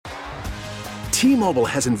T-Mobile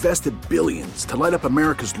has invested billions to light up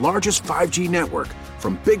America's largest 5G network,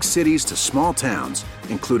 from big cities to small towns,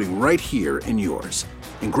 including right here in yours.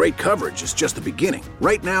 And great coverage is just the beginning.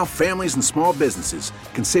 Right now, families and small businesses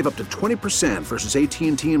can save up to 20% versus AT&T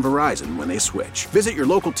and Verizon when they switch. Visit your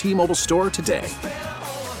local T-Mobile store today.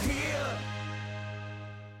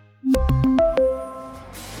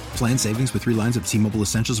 Plan savings with 3 lines of T-Mobile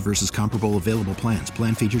Essentials versus comparable available plans.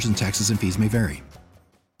 Plan features and taxes and fees may vary.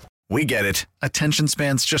 We get it. Attention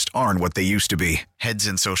spans just aren't what they used to be. Heads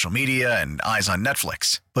in social media and eyes on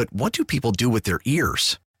Netflix. But what do people do with their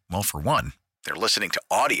ears? Well, for one, they're listening to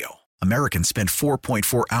audio. Americans spend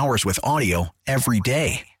 4.4 hours with audio every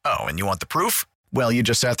day. Oh, and you want the proof? Well, you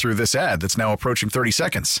just sat through this ad that's now approaching 30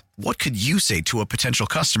 seconds. What could you say to a potential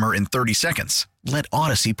customer in 30 seconds? Let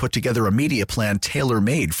Odyssey put together a media plan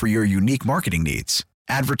tailor-made for your unique marketing needs.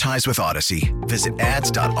 Advertise with Odyssey. Visit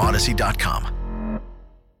ads.odyssey.com.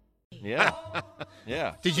 Yeah.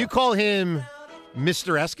 Yeah. Did you call him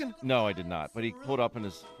Mr. Eskin? No, I did not. But he pulled up in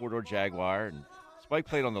his four-door Jaguar, and Spike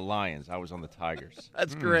played on the Lions. I was on the Tigers.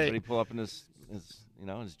 That's great. But he pulled up in his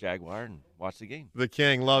Jaguar and watched the game. The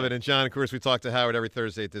King, love it. And John, of course, we talk to Howard every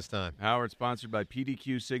Thursday at this time. Howard, sponsored by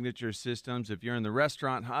PDQ Signature Systems. If you're in the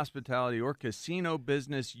restaurant, hospitality, or casino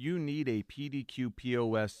business, you need a PDQ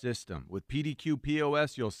POS system. With PDQ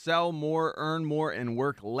POS, you'll sell more, earn more, and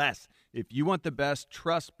work less. If you want the best,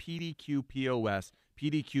 trust PDQ POS,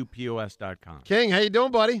 PDQPOS.com. King, how you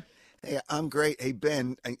doing, buddy? Hey, I'm great. Hey,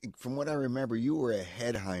 Ben, from what I remember, you were a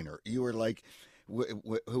headhunter. You were like,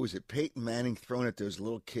 who was it? Peyton Manning throwing at those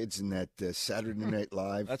little kids in that Saturday Night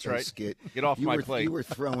Live That's right. skit. Get off my plate. You were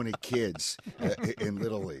throwing at kids in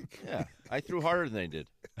Little League. Yeah, I threw harder than they did.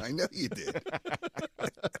 I know you did.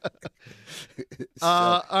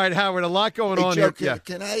 All right, Howard, a lot going on Joe, here.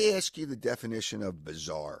 Can I ask you the definition of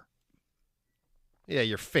bizarre? Yeah,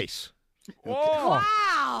 your face. Oh, Wow.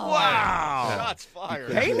 wow. Shots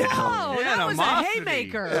fired. Hey, now. That was a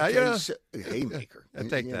haymaker. Yeah. Haymaker.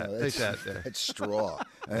 Take that. Take that there. That's straw.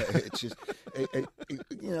 It's just,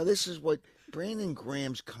 this is what Brandon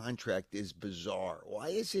Graham's contract is bizarre. Why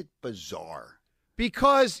is it bizarre?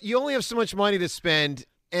 Because you only have so much money to spend,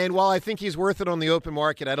 and while I think he's worth it on the open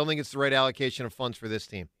market, I don't think it's the right allocation of funds for this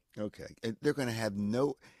team. Okay. They're going to have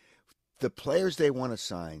the players they want to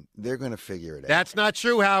sign, they're going to figure it out. That's not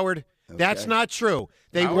true, Howard. Okay. That's not true.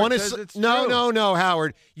 They want to. No,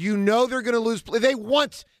 Howard. You know they're going to lose. They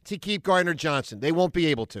want to keep Gardner Johnson. They won't be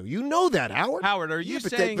able to. You know that, Howard. Howard, are you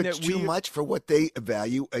saying that too much for what they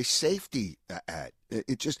value a safety at?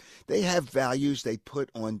 It just they have values they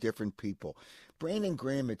put on different people. Brandon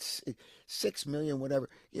Graham, it's $6 million, whatever.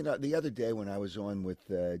 The other day when I was on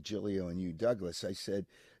with Giglio and you, Douglas, I said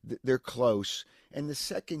they're close, and the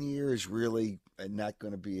second year is really not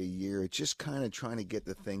going to be a year. It's just kind of trying to get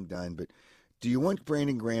the thing done. But do you want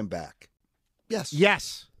Brandon Graham back? Yes.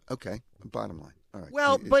 Yes. Okay. Bottom line. All right.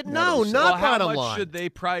 Well, but no, not bottom line. How much should they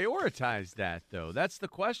prioritize that, though? That's the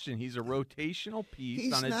question. He's a rotational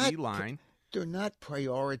piece on a D-line. They're not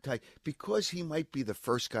prioritized because he might be the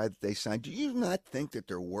first guy that they signed. Do you not think that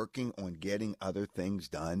they're working on getting other things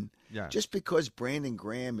done? Yeah. Just because Brandon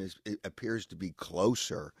Graham appears to be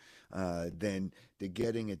closer than to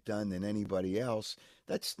getting it done than anybody else,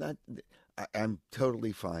 that's not. I'm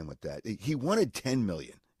totally fine with that. He wanted $10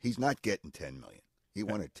 million. He's not getting $10 million. He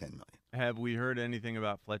wanted $10 million. Have we heard anything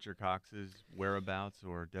about Fletcher Cox's whereabouts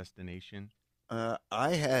or destination? I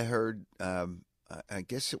had heard. I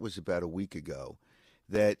guess it was about a week ago,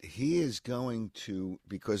 that he is going to,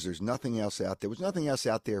 because there's nothing else out there. There was nothing else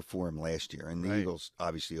out there for him last year, and the Eagles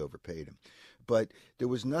obviously overpaid him. But there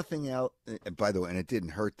was nothing out, by the way, and it didn't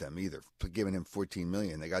hurt them either, for giving him $14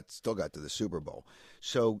 million. They still got to the Super Bowl.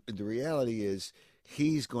 So the reality is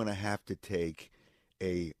he's going to have to take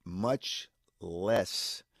a much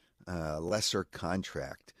lesser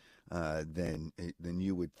contract than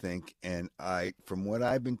you would think, and from what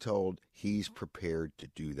I've been told, he's prepared to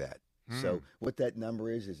do that. So what that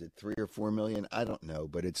number is it $3 or $4 million? I don't know,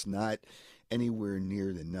 but it's not anywhere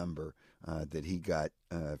near the number that he got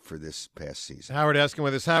for this past season. Howard Eskin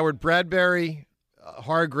with us. Howard, Bradbury,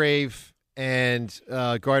 Hargrave, and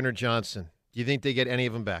Gardner Johnson. Do you think they get any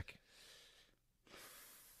of them back?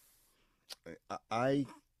 I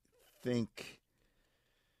think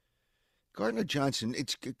Gardner Johnson,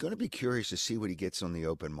 it's going to be curious to see what he gets on the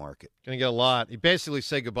open market. Going to get a lot. He basically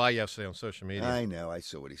said goodbye yesterday on social media. I know. I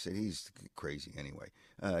saw what he said. He's crazy anyway.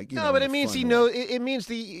 But it means he knows. It means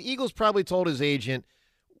the Eagles probably told his agent,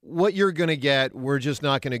 what you're going to get, we're just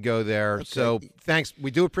not going to go there. Okay. So thanks. We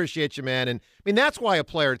do appreciate you, man. And I mean, that's why a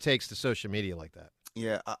player takes to social media like that.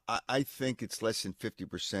 Yeah, I think it's less than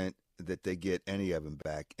 50% that they get any of them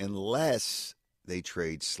back, unless they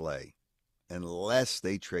trade Slay. Unless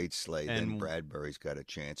they trade Slay, then Bradbury's got a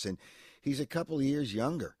chance. And he's a couple of years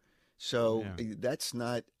younger. So that's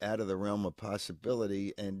not out of the realm of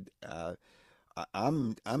possibility. And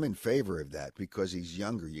I'm in favor of that because he's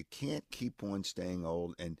younger. You can't keep on staying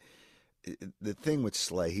old. And the thing with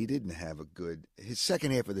Slay, he didn't have his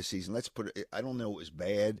second half of the season, I don't know it was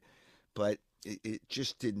bad, but it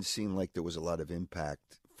just didn't seem like there was a lot of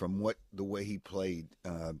impact from the way he played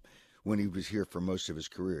when he was here for most of his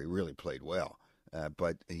career. He really played well.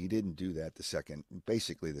 But he didn't do that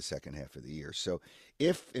basically the second half of the year. So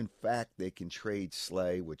if, in fact, they can trade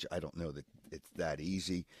Slay, which I don't know that it's that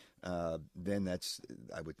easy, then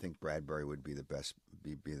I would think Bradbury would be the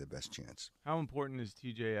best chance. How important is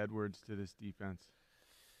T.J. Edwards to this defense?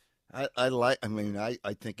 I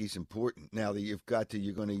think he's important. Now that you're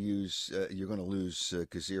going to lose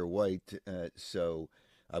Kazir White, so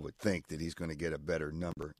I would think that he's going to get a better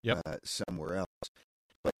number somewhere else.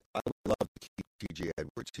 But I would love to keep T.J.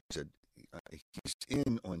 Edwards. He's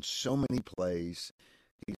in on so many plays.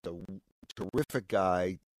 He's a terrific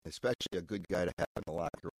guy, especially a good guy to have in the locker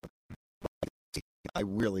room. I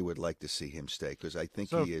really would like to see him stay because I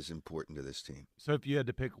think he is important to this team. So if you had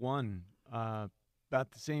to pick one,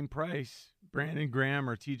 about the same price, Brandon Graham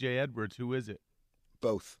or T.J. Edwards, who is it?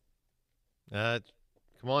 Both.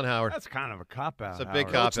 Come on, Howard. That's kind of a cop-out. It's a big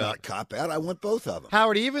cop-out. It's not a cop-out. I want both of them.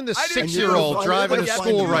 Howard, even the 6-year-old driving to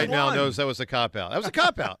school right now knows that was a cop-out. That was a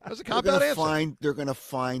cop-out. That was a cop-out answer. They're going to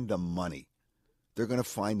find the money. They're going to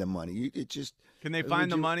find the money. Can they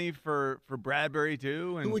find the money for Bradbury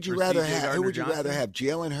too? And who would you rather have?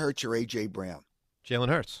 Jalen Hurts or A.J. Brown? Jalen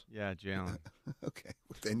Hurts. Yeah, Jalen. Okay,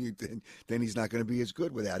 then he's not going to be as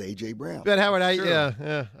good without A.J. Brown. But Howard, I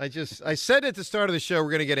said at the start of the show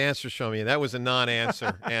we're going to get answers from you. That was a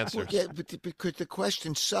non-answer. Answers. Well, but because the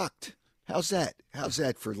question sucked. How's that? How's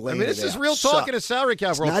that for laying this is real talk in a salary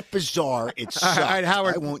cap world. It's not bizarre. It's sucked. All right,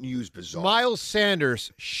 Howard, I won't use bizarre. Miles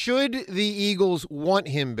Sanders, should the Eagles want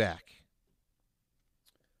him back?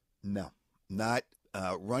 No, not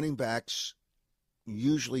running backs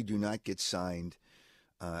usually do not get signed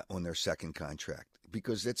on their second contract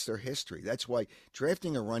because that's their history. That's why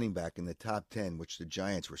drafting a running back in the top 10, which the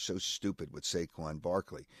Giants were so stupid with Saquon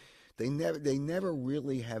Barkley, they never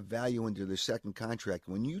really have value into their second contract.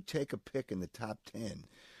 When you take a pick in the top 10,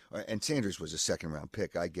 and Sanders was a second-round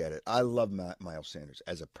pick, I get it. I love Miles Sanders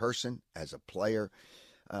as a person, as a player,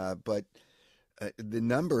 but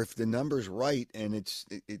if the number's right, and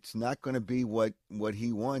it's not going to be what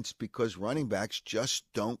he wants because running backs just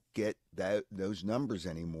don't get those numbers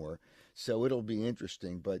anymore. So it'll be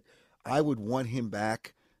interesting, but I would want him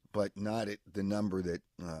back, but not at the number that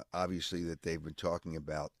obviously that they've been talking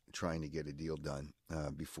about trying to get a deal done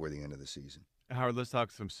before the end of the season. Howard, let's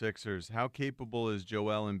talk some Sixers. How capable is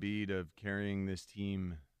Joel Embiid of carrying this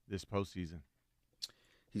team this postseason?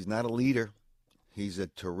 He's not a leader. He's a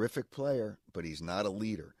terrific player, but he's not a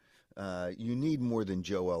leader. You need more than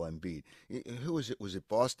Joel Embiid. Who was it? Was it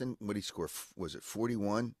Boston? What did he score? Was it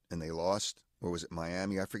 41 and they lost? Or was it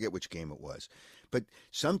Miami? I forget which game it was. But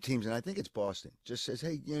some teams, and I think it's Boston, just says,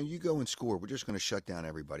 hey, you go and score. We're just going to shut down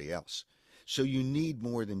everybody else. So you need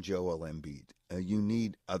more than Joel Embiid. You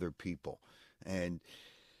need other people. And,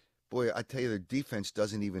 boy, I tell you, the defense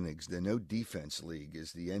doesn't even exist. The no-defense league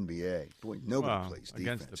is the NBA. Boy, nobody plays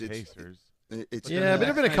defense. Against the Pacers. But there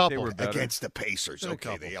have been a couple. Against the Pacers.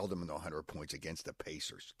 Okay, they held them to 100 points against the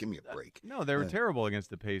Pacers. Give me a break. No, they were terrible against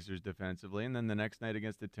the Pacers defensively, and then the next night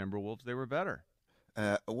against the Timberwolves, they were better.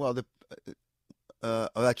 That's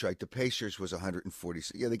right. The Pacers was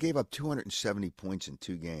 146. Yeah, they gave up 270 points in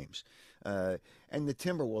 2 games. And the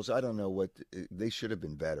Timberwolves, I don't know what they should have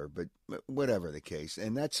been better, but whatever the case.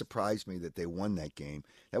 And that surprised me that they won that game.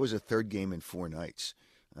 That was a third game in 4 nights.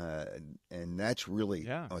 And that's really,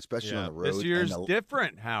 especially on the road. This year's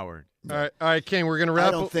different, Howard. All right, King, we're going to wrap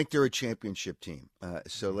up. I don't think they're a championship team.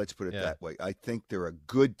 So let's put it that way. I think they're a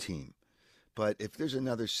good team. But if there's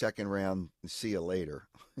another second round, see you later.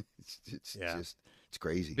 It's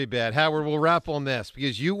crazy. Be bad. Howard, we'll wrap on this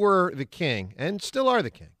because you were the king and still are the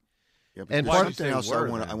king. Yeah, and something else I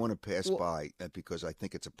want to pass by because I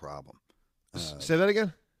think it's a problem. Say that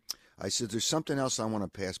again? I said there's something else I want to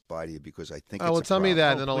pass by to you because I think it's a problem. Oh, well, tell me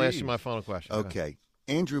that, and then I'll ask you my final question. Okay.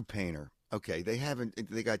 Andrew Painter. Okay,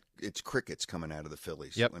 it's crickets coming out of the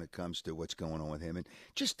Phillies when it comes to what's going on with him. And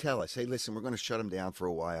just tell us, hey, listen, we're going to shut him down for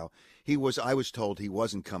a while. I was told he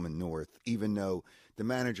wasn't coming north, even though the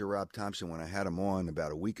manager, Rob Thompson, when I had him on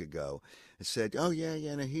about a week ago, said, oh,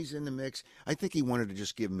 yeah, no, he's in the mix. I think he wanted to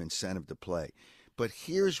just give him incentive to play. But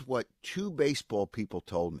here's what 2 baseball people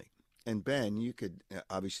told me. And, Ben, you could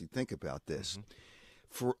obviously think about this.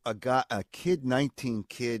 for a kid, 19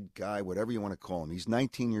 guy, whatever you want to call him, he's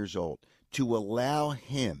 19 years old, to allow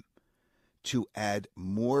him to add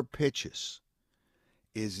more pitches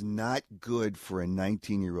is not good for a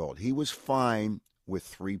 19-year-old. He was fine with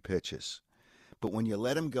 3 pitches. But when you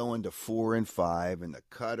let him go into 4 and 5 and the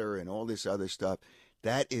cutter and all this other stuff,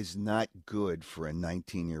 that is not good for a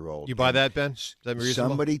 19-year-old. You buy that, Ben? Is that reasonable?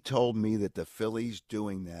 Somebody told me that the Phillies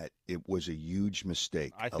doing that, it was a huge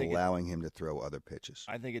mistake, allowing him to throw other pitches.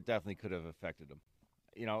 I think it definitely could have affected him.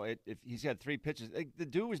 You know, if he's had 3 pitches, the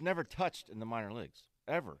dude was never touched in the minor leagues,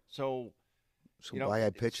 ever. So why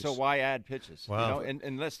add pitches? So why add pitches? Wow. You know, and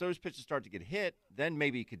unless those pitches start to get hit, then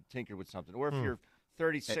maybe you could tinker with something. Or if you're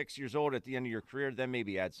 36 years old at the end of your career, then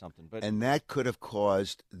maybe add something. And that could have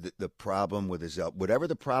caused the problem with his elbow. Whatever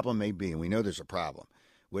the problem may be, and we know there's a problem,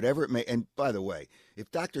 whatever it may. And by the way, if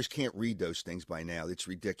doctors can't read those things by now, it's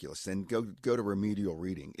ridiculous. Then go to remedial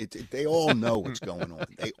reading. They all know what's going on.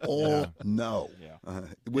 They all know. Yeah.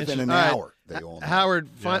 Within an hour, they all know. Howard,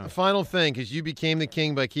 final thing, because you became the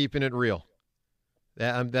king by keeping it real.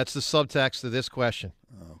 That's the subtext of this question.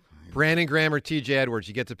 Oh. Brandon Graham or T.J. Edwards,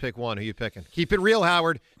 you get to pick one. Who you picking? Keep it real,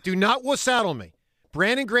 Howard. Do not wuss out on me.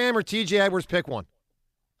 Brandon Graham or T.J. Edwards, pick one.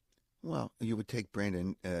 Well, you would take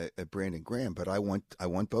Brandon Graham, but I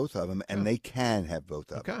want both of them, and they can have both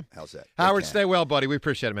of them. How's that? Howard, stay well, buddy. We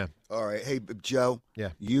appreciate it, man. All right. Hey, Joe.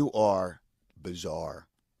 Yeah. You are bizarre.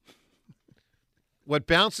 What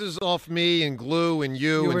bounces off me and glue and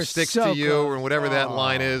you and sticks to you close. or whatever that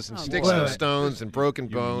line is, and sticks and stones and broken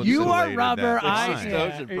bones. You and are rubber.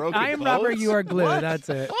 I am rubber. You are glue. What? That's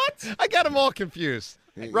it. What? I got them all confused.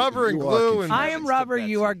 Rubber and glue. And I am rubber.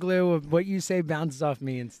 You are glue. What you say bounces off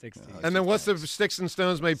me and sticks to you. And then what's the sticks and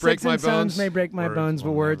stones may break my bones? Stones may break my bones,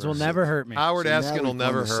 but words will never hurt me. Howard Eskin will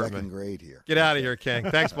never hurt me. Second grade here. Get out of here, King.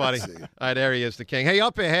 Thanks, buddy. All right, there he is, the King. Hey,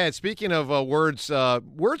 up ahead, speaking of words,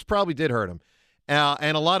 words probably did hurt him.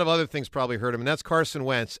 And a lot of other things probably hurt him, and that's Carson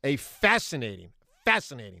Wentz. A fascinating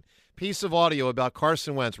piece of audio about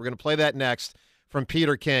Carson Wentz. We're going to play that next from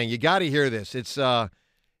Peter King. You got to hear this. It's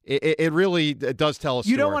it really does tell a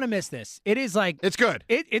story. You don't want to miss this. It is like it's good.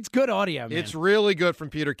 It's good audio, man. It's really good from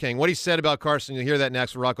Peter King. What he said about Carson, you'll hear that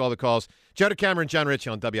next. We'll rock all the calls. Joe DeCamera and John Ritchie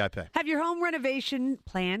on WIP. Have your home renovation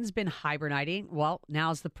plans been hibernating? Well,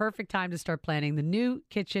 now's the perfect time to start planning the new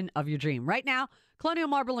kitchen of your dream. Right now, Colonial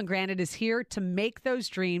Marble and Granite is here to make those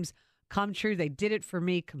dreams come true. They did it for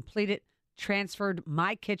me, completed, transferred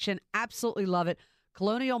my kitchen. Absolutely love it.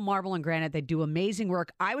 Colonial Marble and Granite, they do amazing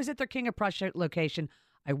work. I was at their King of Prussia location.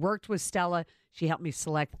 I worked with Stella. She helped me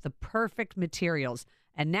select the perfect materials.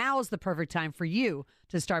 And now is the perfect time for you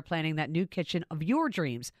to start planning that new kitchen of your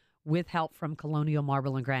dreams with help from Colonial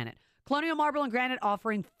Marble and Granite. Colonial Marble and Granite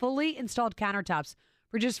offering fully installed countertops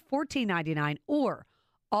for just $14.99 or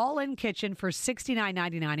all-in kitchen for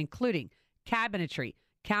 $69.99, including cabinetry,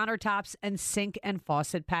 countertops, and sink and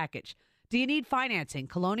faucet package. Do you need financing?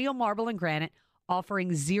 Colonial Marble and Granite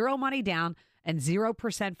offering zero money down and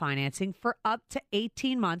 0% financing for up to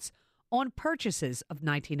 18 months on purchases of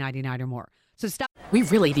 $19.99 or more. So stop. We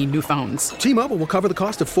really need new phones. T-Mobile will cover the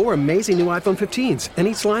cost of 4 amazing new iPhone 15s, and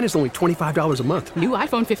each line is only $25 a month. New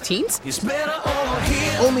iPhone 15s? It's better over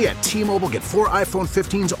here. Only at T-Mobile, get 4 iPhone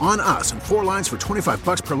 15s on us and 4 lines for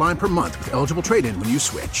 $25 per line per month with eligible trade-in when you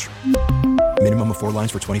switch. Minimum of 4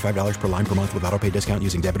 lines for $25 per line per month with autopay discount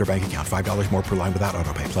using debit or bank account. $5 more per line without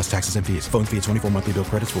autopay, plus taxes and fees. Phone fee at 24 monthly bill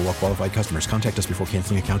credits for well-qualified customers. Contact us before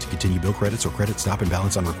canceling account to continue bill credits or credit stop and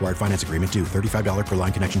balance on required finance agreement due. $35 per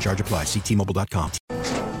line connection charge applies. See T-Mobile.com.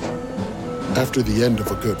 After the end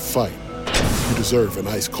of a good fight, you deserve an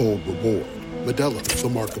ice-cold reward. Modelo is the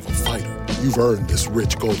mark of a fighter. You've earned this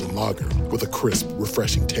rich golden lager with a crisp,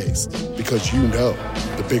 refreshing taste. Because you know,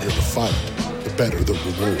 the bigger the fight, the better the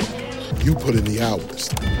reward. You put in the hours,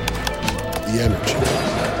 the energy,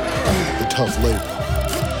 the tough labor.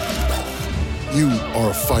 You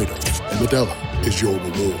are a fighter, and Modelo is your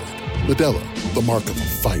reward. Modelo, the mark of a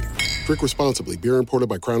fighter. Drink responsibly. Beer imported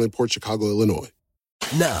by Crown Imports, Chicago, Illinois.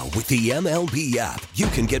 Now, with the MLB app, you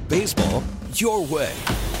can get baseball your way.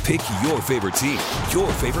 Pick your favorite team,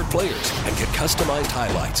 your favorite players, and get customized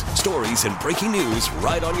highlights, stories, and breaking news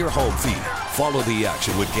right on your home feed. Follow the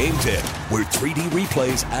action with Game 10, where 3D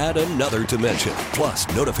replays add another dimension. Plus,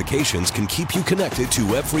 notifications can keep you connected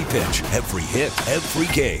to every pitch, every hit,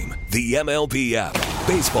 every game. The MLB app.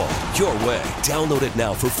 Baseball your way. Download it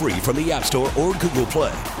now for free from the App Store or Google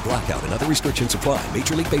Play. Blackout and other restrictions apply.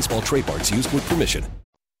 Major League Baseball trademarks used with permission.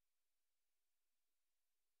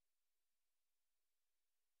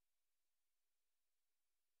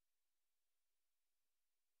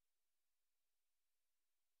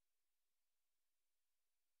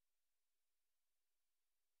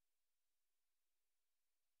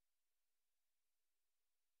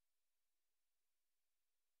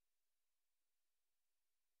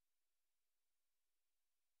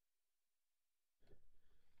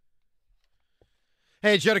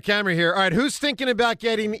 Hey, Joe DeCamera here. All right, who's thinking about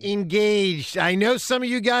getting engaged? I know some of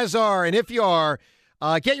you guys are, and if you are,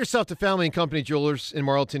 get yourself to Family and Company Jewelers in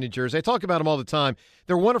Marlton, New Jersey. I talk about them all the time.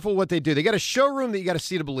 They're wonderful what they do. They got a showroom that you got to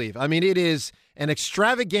see to believe. I mean, it is an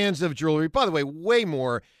extravaganza of jewelry. By the way, way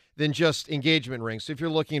more than just engagement rings. So if you're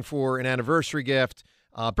looking for an anniversary gift,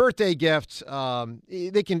 birthday gift,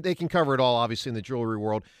 they can cover it all, obviously, in the jewelry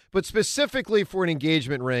world. But specifically for an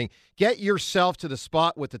engagement ring, get yourself to the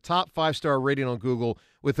spot with the top 5-star rating on Google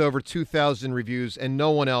with over 2,000 reviews, and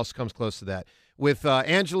no one else comes close to that. With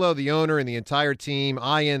Angelo, the owner, and the entire team,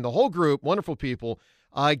 Ian, the whole group, wonderful people,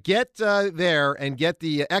 get there and get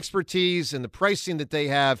the expertise and the pricing that they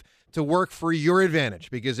have to work for your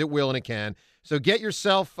advantage, because it will and it can. So get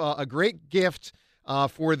yourself a great gift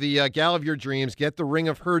for the gal of your dreams. Get the ring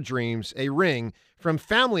of her dreams, a ring from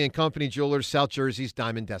Family and Company Jewelers, South Jersey's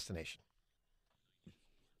diamond destination.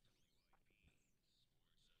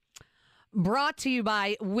 Brought to you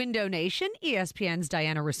by Window Nation. ESPN's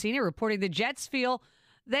Diana Rossini reporting the Jets feel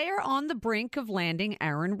they are on the brink of landing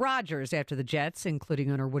Aaron Rodgers after the Jets,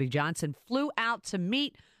 including owner Woody Johnson, flew out to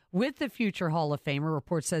meet with the future Hall of Famer.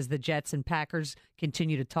 Report says the Jets and Packers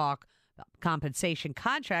continue to talk about compensation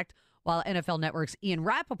contract, while NFL Network's Ian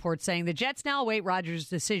Rappaport saying the Jets now await Rodgers'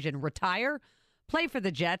 decision: retire, play for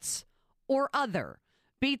the Jets, or other.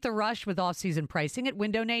 Beat the rush with off-season pricing at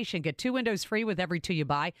Window Nation. Get 2 windows free with every 2 you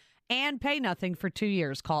buy and pay nothing for 2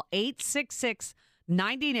 years. Call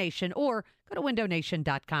 866-90-NATION or go to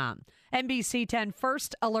windownation.com. NBC 10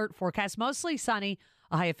 first alert forecast, mostly sunny,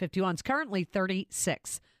 a high of 51. It's currently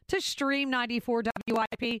 36. To stream 94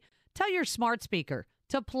 WIP, tell your smart speaker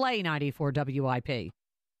to play 94 WIP.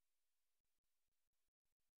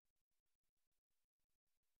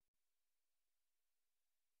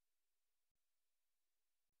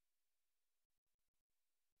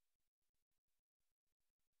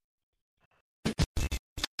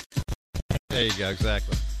 There you go,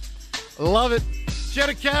 exactly. Love it. Joe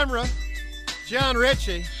DeCamera, John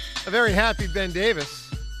Ritchie, a very happy Ben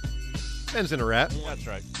Davis. Ben's in a wrap. That's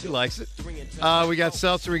right. He likes it. We got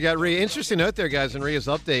Seltzer, we got Rhea. Interesting note there, guys, in Rhea's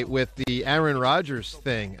update with the Aaron Rodgers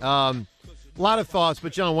thing. A lot of thoughts,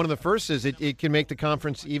 but John, one of the first is it can make the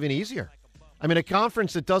conference even easier. I mean, a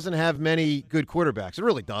conference that doesn't have many good quarterbacks. It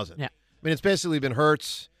really doesn't. Yeah. I mean, it's basically been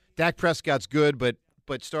Hurts. Dak Prescott's good, but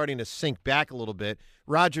starting to sink back a little bit.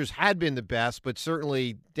 Rodgers had been the best, but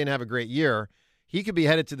certainly didn't have a great year. He could be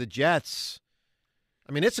headed to the Jets.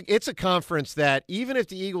 I mean, it's a conference that even if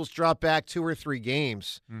the Eagles drop back 2 or 3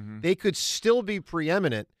 games, they could still be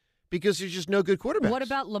preeminent because there's just no good quarterbacks. What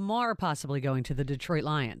about Lamar possibly going to the Detroit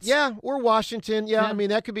Lions? Yeah, or Washington. Yeah, I mean,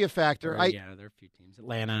 that could be a factor. There are a few teams.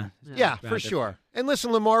 Atlanta. Yeah, for sure. And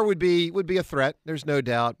listen, Lamar would be a threat. There's no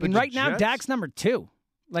doubt. But right now, Dak's number 2.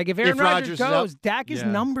 Like, if Aaron Rodgers goes, Dak is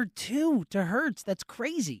number 2 to Hurts. That's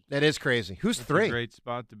crazy. That is crazy. Who's That's 3? A great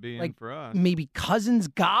spot to be in for us. Maybe Cousins.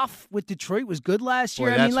 Goff with Detroit was good last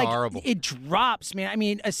year. Boy, I mean, that's horrible. It drops, man. I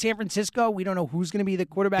mean, San Francisco, we don't know who's going to be the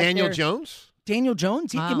quarterback Daniel there. Jones? Daniel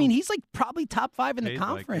Jones? Wow. I mean, he's like probably top 5 in the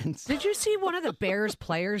conference. Did you see one of the Bears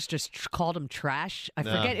players just called him trash? I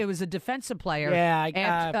forget. It was a defensive player.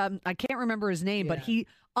 Yeah. I can't remember his name, but he,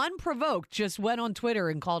 unprovoked, just went on Twitter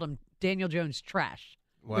and called him Daniel Jones trash.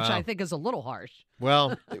 Wow. Which I think is a little harsh.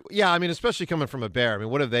 Well, yeah, I mean, especially coming from a Bear. I mean,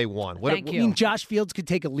 what have they won? Thank you. I mean, Josh Fields could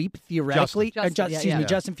take a leap theoretically.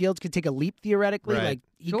 Justin Fields could take a leap theoretically. Right. Like,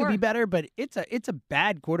 he could be better, but it's a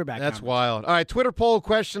bad quarterback. That's conference. wild. All right, Twitter poll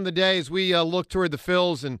question of the day as we look toward the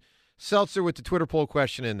Phils, and Seltzer with the Twitter poll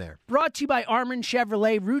question in there. Brought to you by Armin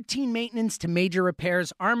Chevrolet. Routine maintenance to major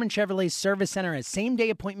repairs. Armin Chevrolet's service center has same-day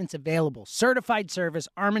appointments available. Certified service,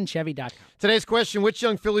 ArminChevy.com. Today's question, which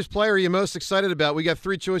young Phillies player are you most excited about? We got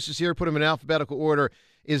 3 choices here. Put them in alphabetical order.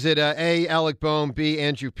 Is it A, Alec Bohm, B,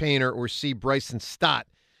 Andrew Painter, or C, Bryson Stott?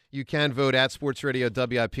 You can vote at Sports Radio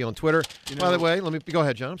WIP on Twitter. By the way, let me go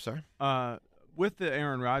ahead, John. I'm sorry. With the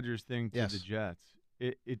Aaron Rodgers thing to the Jets,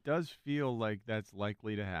 it does feel like that's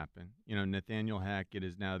likely to happen. You know, Nathaniel Hackett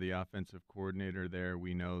is now the offensive coordinator there.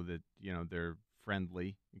 We know that, they're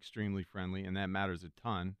friendly, extremely friendly, and that matters a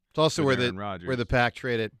ton. It's also where Rodgers. the Pack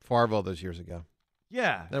traded Favre all those years ago.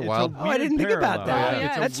 Yeah. That wild? I didn't think about that.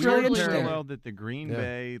 It's That's a really weird interesting. parallel that the Green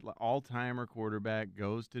Bay all-timer quarterback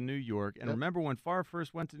goes to New York. And remember when Favre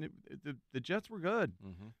first went to the Jets were good.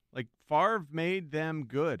 Like, Favre made them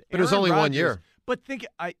good. But it was Aaron only 1 Rodgers, year. But think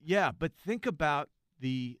about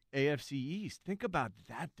the AFC East. Think about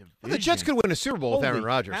that division. Well, the Jets could win a Super Bowl with Aaron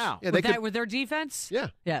Rodgers. Cow. Yeah, they could. With their defense? Yeah.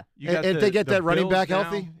 Yeah. And they get that running back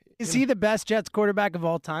healthy. Is he the best Jets quarterback of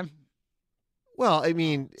all time? Well, I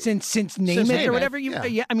mean, since Namath or whatever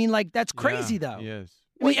yeah. I mean, like, that's crazy though. Yes.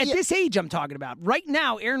 I mean, at this age I'm talking about. Right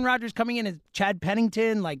now, Aaron Rodgers coming in as Chad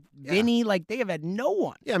Pennington, like Vinny, like they have had no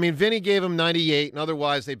one. Yeah, I mean, Vinny gave him 98, and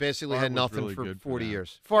otherwise they basically had nothing really for good 40 them.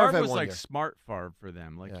 years. Favre was 1 like year. smart Favre for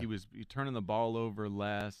them. Like Yeah. he was turning the ball over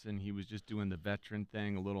less, and he was just doing the veteran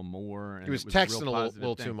thing a little more. And He was it texting real a positive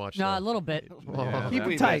little thing. too much. No, though. a little bit. Yeah, Keep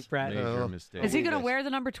that it tight, was Brad. Major mistake. Is he going to wear the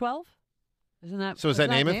number 12? Isn't that So is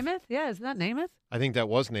that Namath? Yeah, isn't that Namath? I think that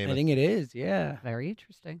was Namath. I think it is, yeah. Very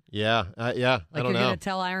interesting. Yeah, I Like don't you're know. going to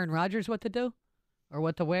tell Aaron Rodgers what to do or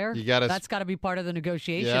what to wear? You gotta- That's got to be part of the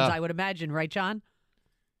negotiations, Yeah. I would imagine, right, John?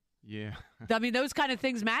 Yeah. I mean, those kind of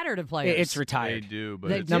things matter to players. It's retired. They do, but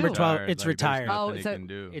They it's do. Number 12, retired. it's Like, there's retired. nothing Oh, he so can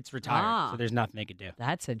do. It's retired, Ah. so there's nothing they could do.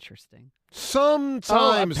 That's interesting.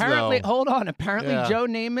 Sometimes, apparently, though. hold on. Apparently, Yeah. Joe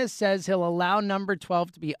Namath says he'll allow number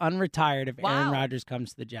 12 to be unretired if Aaron Wow. Rodgers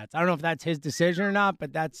comes to the Jets. I don't know if that's his decision or not,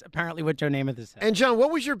 but that's apparently what Joe Namath has said. And, John,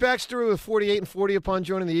 what was your backstory with 48 and 40 upon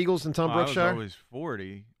joining the Eagles and Tom Well, I was Brookshire? always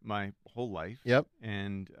 40 my whole life. Yep.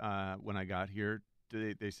 And when I got here,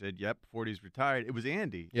 they said, "Yep, 40's retired." It was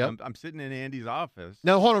Andy. Yep. I'm sitting in Andy's office.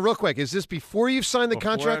 Now, hold on real quick. Is this before you've signed the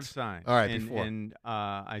Before contract? I've signed. All right, and, before. And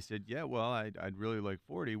I said, "Yeah, well, I'd really like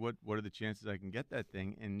 40. What are the chances I can get that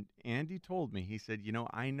thing?" And Andy told me, he said,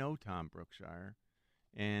 "I know Tom Brookshire,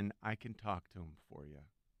 and I can talk to him for you.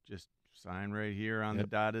 Just sign right here on the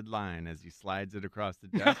dotted line," as he slides it across the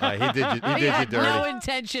desk. He did you He had dirty. no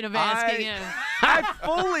intention of asking him. I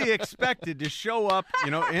fully expected to show up,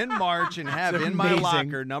 in March and have That's in my amazing.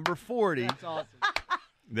 locker number 40. That's awesome.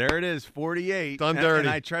 There it is, 48. Done And dirty.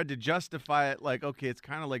 I tried to justify it like, okay, it's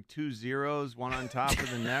kind of like 2 zeros, one on top of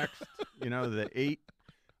the next, the 8.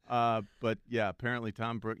 But yeah, apparently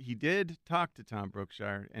he did talk to Tom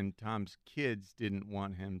Brookshire, and Tom's kids didn't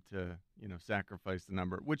want him to, sacrifice the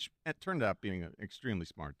number, which it turned out being an extremely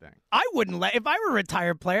smart thing. I wouldn't let, if I were a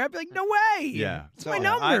retired player, I'd be like, no way. Yeah. It's my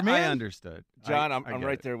number, man. I understood. John, I I'm get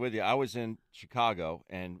right it. there with you. I was in Chicago,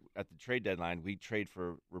 and at the trade deadline, we trade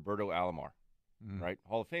for Roberto Alomar, right?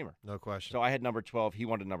 Hall of Famer. No question. So I had number 12. He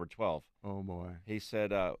wanted number 12. Oh, boy. He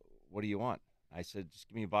said, what do you want? I said, just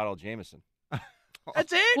give me a bottle of Jameson.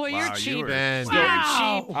 That's it? Well, you're Wow, cheap. you were Man. You're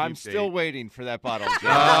Wow. cheap. I'm Cheap still date. waiting for that bottle of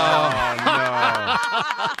Jameson.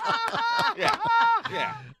 Yeah.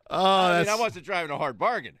 Yeah. Oh, I that's... wasn't driving a hard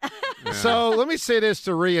bargain. So let me say this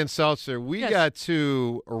to Rhea and Seltzer. We Yes. got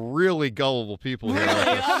two really gullible people here.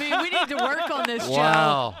 I mean, we need to work on this,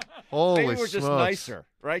 Wow. Holy Maybe we're just smokes. nicer.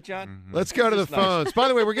 Right, John? Mm-hmm. Let's go to the Just nice. phones. By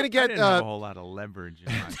the way, we're going to I get didn't have a whole lot of leverage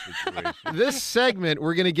in my situation. this segment.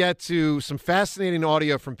 We're going to get to some fascinating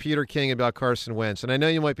audio from Peter King about Carson Wentz. And I know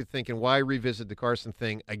you might be thinking, why revisit the Carson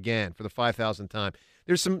thing again for the 5,000th time?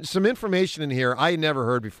 There's some information in here I had never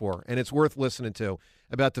heard before, and it's worth listening to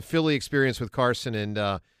about the Philly experience with Carson and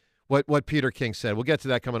what Peter King said. We'll get to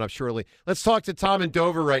that coming up shortly. Let's talk to Tom in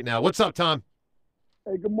Dover right now. What's up, Tom?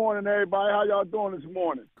 Hey, good morning, everybody. How y'all doing this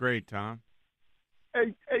morning? Great, Tom.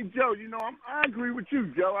 Hey, Joe. I agree with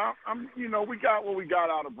you, Joe. I'm we got what we got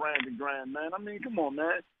out of Brandon Graham, man. I mean, come on,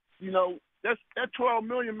 man. That $12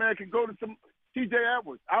 million, man, can go to some T.J.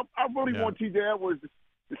 Edwards. I really want T.J. Edwards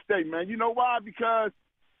to stay, man. You know why? Because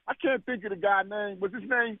I can't think of the guy's name. What's his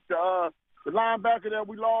name? The linebacker that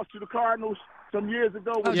we lost to the Cardinals some years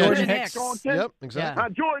ago. Oh, Jordan Hicks. Yep,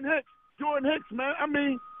 exactly. Jordan Hicks, man. I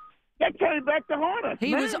mean, that came back to haunt us.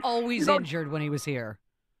 He man. was always injured when he was here.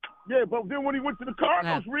 Yeah, but then when he went to the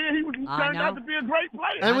Cardinals, he turned out to be a great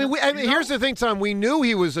player. I mean, here's the thing, Tom. We knew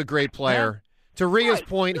he was a great player. To Rhea's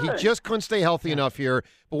point, he just couldn't stay healthy enough here.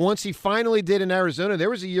 But once he finally did in Arizona, there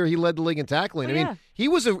was a year he led the league in tackling. I mean, he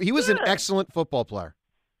was an excellent football player.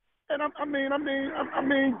 And I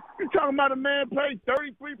mean, you're talking about a man played 33%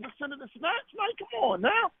 of the snaps. Like, come on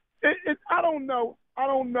now. I don't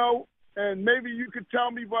know, and maybe you could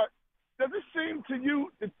tell me, but does it seem to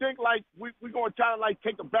you to think like we're going to try to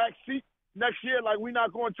take a back seat next year? Like we're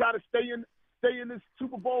not going to try to stay in this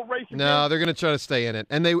Super Bowl race again? No, they're going to try to stay in it.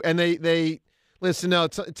 And they listen. No,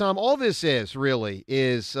 Tom. All this is really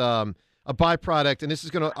a byproduct, and this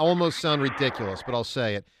is going to almost sound ridiculous, but I'll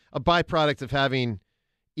say it: a byproduct of having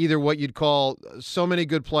either what you'd call so many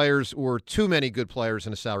good players or too many good players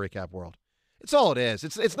in a salary cap world. It's all it is.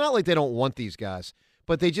 It's not like they don't want these guys,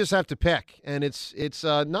 but they just have to pick, and it's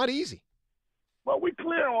not easy. Well, we're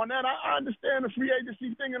clear on that. I understand the free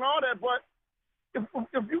agency thing and all that, but if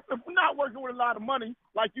we're not working with a lot of money,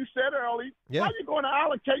 like you said earlier, how are you going to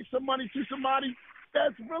allocate some money to somebody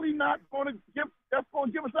that's really not going to give us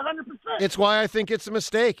 100%? It's why I think it's a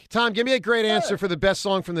mistake. Tom, give me a great answer for the best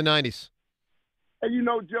song from the 90s. And,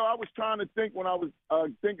 Joe, I was trying to think when I was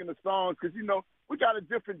thinking of songs because, we got a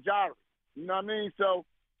different genre. You know what I mean? So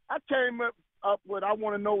I came up up with "I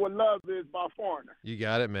Want to Know What Love Is" by Foreigner. You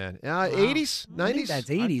got it, man. 80s, 90s. I think that's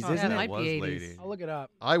 80s, isn't it? it? Might be 80s. I'll look it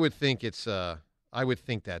up. I would think it's. I would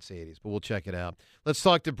think that's 80s, but we'll check it out. Let's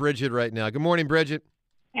talk to Bridget right now. Good morning, Bridget.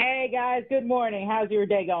 Hey, guys. Good morning. How's your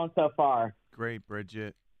day going so far? Great,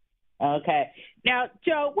 Bridget. Okay. Now,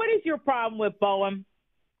 Joe, what is your problem with Boehm?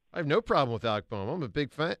 I have no problem with Alec Boehm. I'm a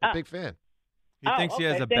big fan. Big fan. He thinks he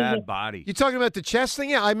has a bad body. You talking about the chest thing?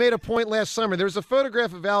 Yeah, I made a point last summer. There was a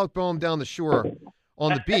photograph of Alec Boehm down the shore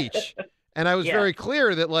on the beach, and I was very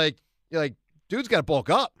clear that like dude's got to bulk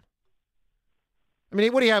up. I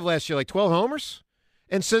mean, what did he have last year? Like 12 homers?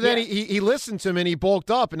 And so then he listened to him and he bulked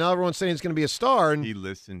up, and now everyone's saying he's going to be a star. And he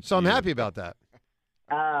listened. So I'm happy about that.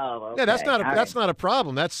 Oh, okay. Yeah, that's not a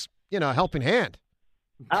problem. That's a helping hand.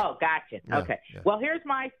 Oh, gotcha. Yeah, okay. yeah. Well, here's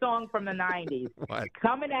my song from the 90s.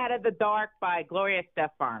 Coming Out of the Dark by Gloria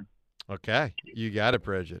Estefan. Okay, you got it,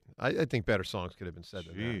 Bridget. I think better songs could have been said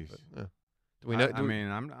than that. But, do we know?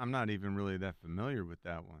 I'm not even really that familiar with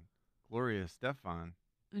that one. Gloria Estefan.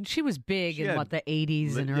 And she was big in the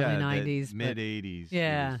 80s and early 90s. Mid 80s.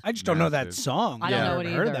 Yeah. I just don't know that song. I don't know it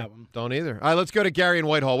either. Heard that one. Don't either. All right, let's go to Gary in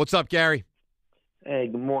Whitehall. What's up, Gary? Hey,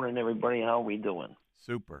 good morning, everybody. How are we doing?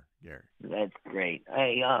 Super, Gary. That's great.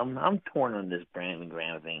 Hey, I'm torn on this Brandon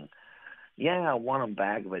Graham thing. Yeah, I want him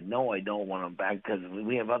back, but no, I don't want him back because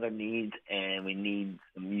we have other needs and we need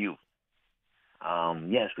some youth.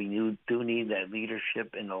 Yes, we do need that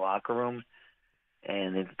leadership in the locker room,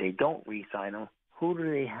 and if they don't re-sign him, who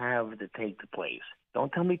do they have to take the place?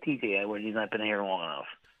 Don't tell me TJ Edwards. He's not been here long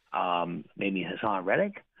enough. Maybe Hassan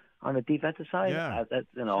Reddick on the defensive side. Yeah,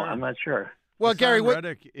 sure. I'm not sure. Well, Hassan Gary,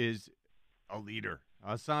 Reddick is a leader.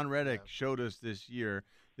 Hassan Reddick showed us this year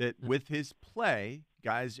that with his play,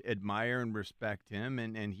 guys admire and respect him,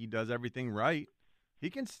 and he does everything right.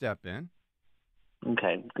 He can step in.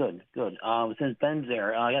 Okay, good. Since Ben's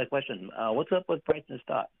there, I got a question. What's up with Bryson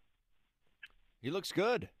Stott? He looks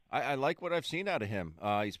good. I like what I've seen out of him.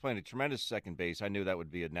 He's playing a tremendous second base. I knew that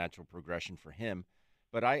would be a natural progression for him.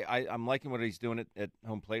 But I'm liking what he's doing at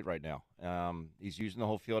home plate right now. He's using the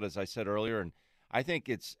whole field, as I said earlier, and I think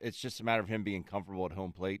it's just a matter of him being comfortable at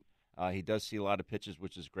home plate. He does see a lot of pitches,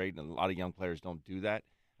 which is great, and a lot of young players don't do that.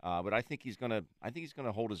 But I think he's gonna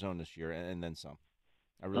hold his own this year, and then some.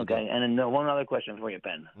 I really do. And then one other question for you,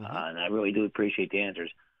 Ben, and I really do appreciate the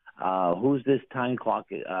answers. Who's this time clock,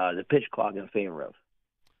 the pitch clock, in favor of?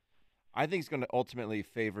 I think it's going to ultimately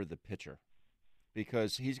favor the pitcher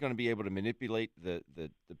because he's going to be able to manipulate the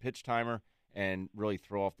pitch timer and really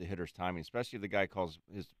throw off the hitter's timing, especially if the guy calls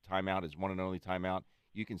his timeout his one and only timeout.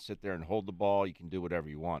 You can sit there and hold the ball. You can do whatever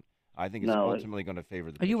you want. I think it's ultimately going to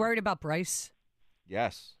favor the pitcher. Are you worried about Bryce?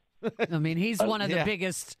 Yes. I mean, he's one of the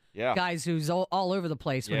biggest guys who's all over the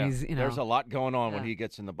place when he's, There's a lot going on when he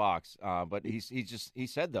gets in the box. But he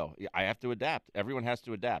said, though, I have to adapt. Everyone has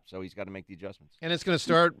to adapt, so he's got to make the adjustments. And it's going to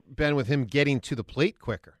start, Ben, with him getting to the plate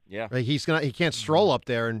quicker. Yeah. Right? He can't stroll up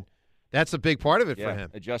there, and that's a big part of it for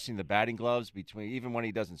him. Adjusting the batting gloves between, even when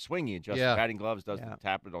he doesn't swing, he adjusts the batting gloves, doesn't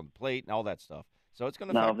tap it on the plate, and all that stuff. So it's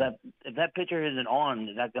going to affect if that pitcher isn't on,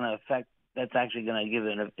 is that going to affect? That's actually going to give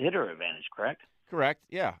it a hitter advantage, correct? Correct.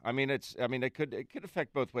 Yeah. It could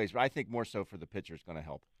affect both ways, but I think more so for the pitcher is going to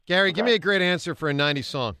help. Gary, give me a great answer for a 90s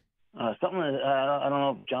song. Something I don't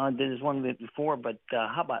know if John did this one before, but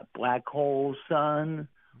how about Black Hole Sun?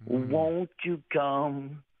 Won't you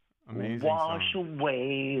come? Amazing wash song.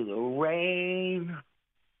 away the rain.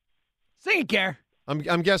 Sing it, Gare.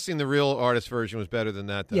 I'm guessing the real artist version was better than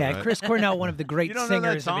that, though, Yeah, right? Chris Cornell, one of the great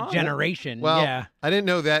singers of a generation. Well, yeah. I didn't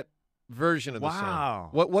know that version of the song.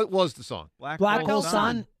 What was the song? Black Hole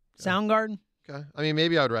Sun, Soundgarden. Okay. I mean,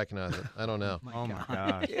 maybe I would recognize it. I don't know. Oh, my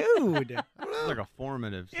gosh. Dude. It's like a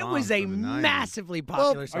formative song. It was a for the 90s. massily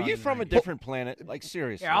popular song. Are you from a different planet? Like,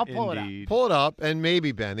 seriously. Here, I'll pull it up. Pull it up, and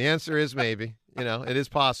maybe, Ben. The answer is maybe. It is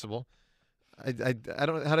possible. I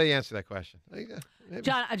don't. How do you answer that question?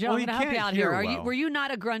 John, I'm going to help you out here. Were you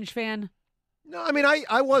not a grunge fan? No, I mean,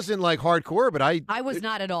 I wasn't like hardcore, but I was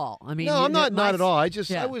not at all. I mean, no, I'm not at all. I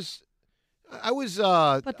just I was.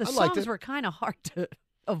 But the I liked songs it. were kind of hard to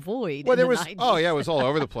avoid. Well, in there the was. 90s. Oh yeah, it was all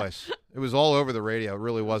over the place. It was all over the radio. It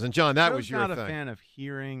really was. And John, that Joe's was your not thing. a fan of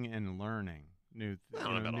hearing and learning new things.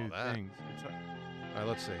 all that. Things. All right,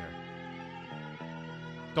 let's see here.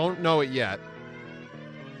 Don't know it yet.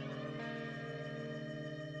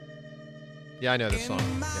 Yeah, I know this song.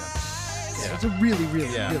 Yeah. It's a really,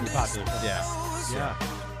 really, Yeah. really popular song. Yeah.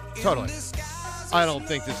 Totally. I don't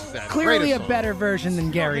think this is that Clearly great a song. better version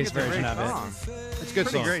than Gary's it's a version great of song. it. It's a good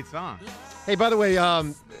Pretty song. great song. Hey, by the way,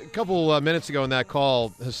 a couple minutes ago in that call,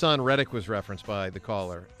 Hassan Reddick was referenced by the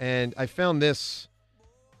caller, and I found this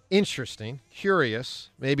interesting,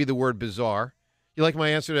 curious, maybe the word bizarre. You like my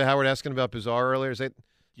answer to Howard asking about bizarre earlier? Is that?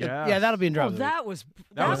 Yeah, that'll be in Well, drama. that was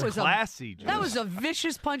classy. That was a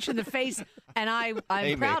vicious punch in the face, and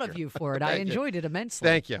I'm proud of you for it. I enjoyed it immensely.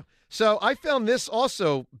 Thank you. So I found this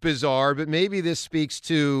also bizarre, but maybe this speaks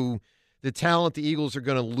to the talent the Eagles are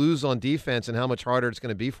going to lose on defense and how much harder it's going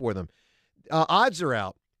to be for them. Odds are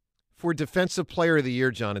out for Defensive Player of the Year,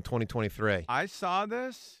 John, in 2023. I saw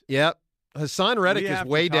this. Yep. Hassan Reddick is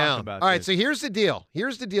way down. All right, so here's the deal.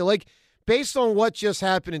 Like, based on what just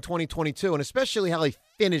happened in 2022, and especially how he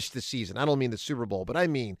finished the season, I don't mean the Super Bowl, but I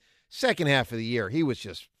mean second half of the year, he was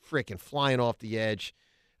just freaking flying off the edge,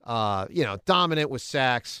 dominant with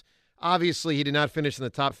sacks. Obviously, he did not finish in the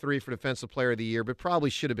top 3 for Defensive Player of the Year, but probably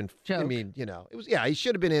should have been. Joke. I mean, he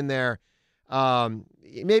should have been in there.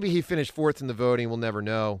 Maybe he finished 4th in the voting. We'll never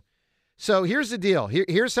know. So here's the deal.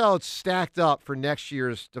 Here's how it's stacked up for next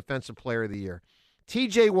year's Defensive Player of the Year.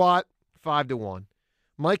 T.J. Watt, 5-1.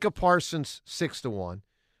 Micah Parsons, 6-1.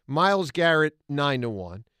 Myles Garrett,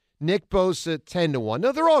 9-1. Nick Bosa, 10-1.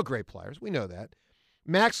 No, they're all great players. We know that.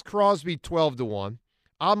 Max Crosby, 12-1.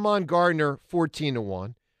 Amon Gardner,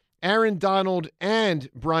 14-1. Aaron Donald and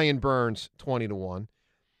Brian Burns, 20-1.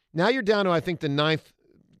 Now you're down to, I think, the 9th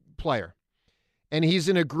player. And he's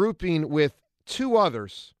in a grouping with 2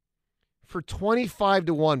 others for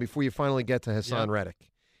 25-1 before you finally get to Hassan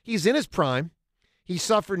Reddick. He's in his prime. He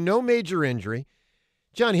suffered no major injury.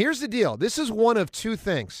 John, here's the deal. This is one of 2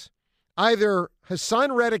 things. Either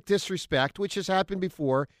Hassan Reddick disrespect, which has happened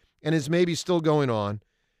before and is maybe still going on,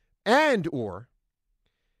 and or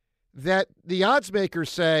that the odds makers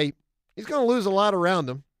say he's going to lose a lot around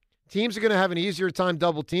him. Teams are going to have an easier time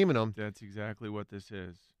double teaming him. That's exactly what this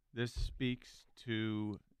is. This speaks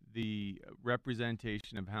to the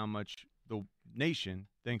representation of how much the nation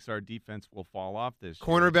thinks our defense will fall off this year.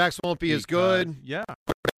 Cornerbacks won't be as good. Yeah.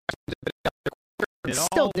 It's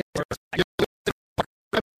still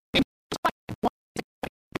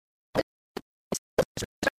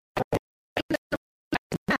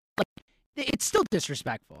it's still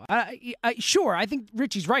disrespectful. Sure, I think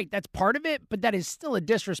Richie's right. That's part of it, but that is still a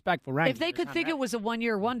disrespectful ranking. If they could think it was a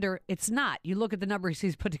one-year wonder, it's not. You look at the numbers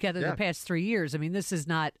he's put together the past 3 years. I mean, this is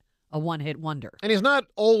not a one-hit wonder. And he's not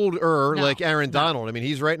older like Aaron Donald. I mean,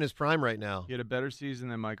 he's right in his prime right now. He had a better season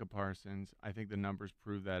than Micah Parsons. I think the numbers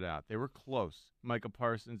prove that out. They were close. Micah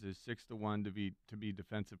Parsons is 6-1 to be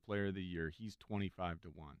Defensive Player of the Year. He's 25-1.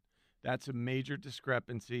 That's a major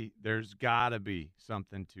discrepancy. There's got to be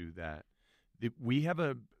something to that. We have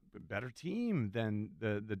a better team than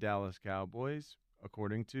the Dallas Cowboys,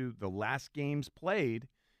 according to the last games played.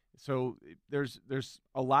 So there's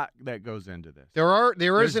a lot that goes into this.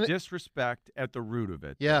 There's disrespect at the root of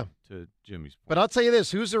it. Yeah. To Jimmy's point. But I'll tell you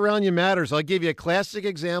this: who's around you matters. I'll give you a classic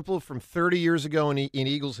example from 30 years ago in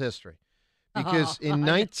Eagles history. Because in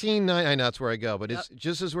 1990, I know that's where I go, but it's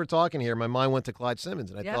just as we're talking here, my mind went to Clyde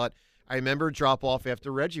Simmons, and I thought I remember a drop off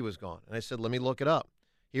after Reggie was gone, and I said, "Let me look it up."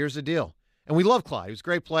 Here's the deal. And we love Clyde. He was a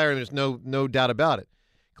great player, and there's no doubt about it.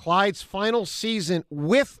 Clyde's final season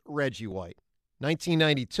with Reggie White,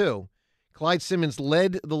 1992, Clyde Simmons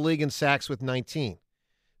led the league in sacks with 19.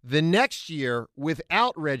 The next year,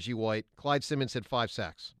 without Reggie White, Clyde Simmons had 5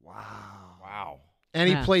 sacks. Wow. And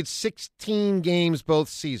he played 16 games both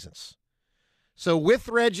seasons. So with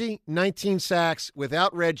Reggie, 19 sacks.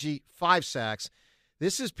 Without Reggie, 5 sacks.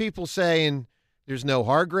 This is people saying there's no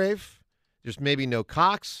Hargrave. There's maybe no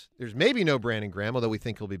Cox. There's maybe no Brandon Graham, although we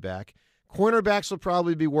think he'll be back. Cornerbacks will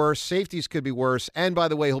probably be worse. Safeties could be worse. And, by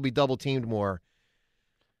the way, he'll be double-teamed more.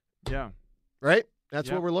 Yeah. Right? That's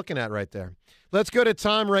what we're looking at right there. Let's go to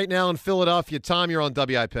Tom right now in Philadelphia. Tom, you're on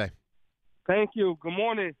WIP. Thank you. Good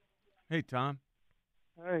morning. Hey, Tom.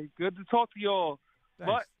 Hey, good to talk to y'all.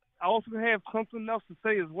 Thanks. But I also have something else to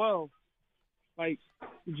say as well. Like,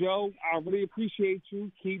 Joe, I really appreciate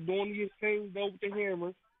you. Keep doing your thing, though, with the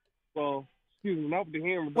hammer. Well, excuse me, not with the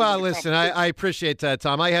hammer. Well, listen, I appreciate that,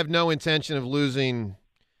 Tom. I have no intention of losing.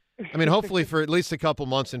 I mean, hopefully for at least a couple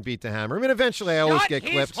months and beat the hammer. I mean, eventually I always get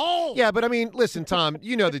clipped. Yeah, but I mean, listen, Tom,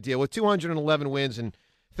 you know the deal. With 211 wins and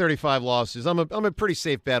 35 losses, I'm a pretty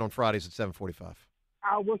safe bet on Fridays at 7:45.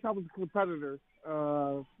 I wish I was a competitor,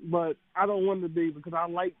 but I don't want to be because I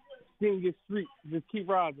like seeing your streak just keep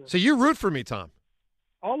rising. So you root for me, Tom?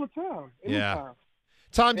 All the time. Anytime. Yeah.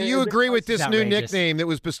 Tom, do you agree with this new nickname that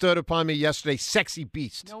was bestowed upon me yesterday, Sexy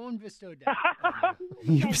Beast? No one bestowed that.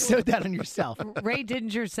 You bestowed that on yourself. Ray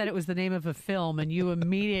Didinger said it was the name of a film, and you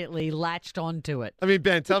immediately latched onto it. I mean,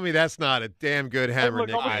 Ben, tell me that's not a damn good hammer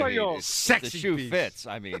nickname. I'm tell you, Sexy the shoe Beast. fits.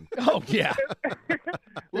 I mean, oh yeah,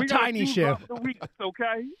 we tiny shoe. Drops a week,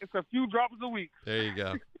 okay? It's a few drops a week. There you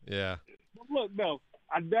go. Yeah. Look, no,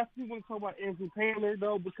 I definitely want to talk about Andrew Painter,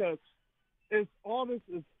 though, because all this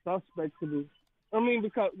is suspect to me. I mean,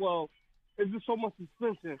 because, it's just so much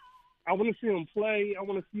suspension. I want to see him play. I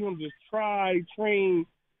want to see him just try, train,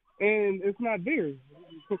 and it's not there.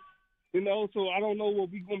 So I don't know what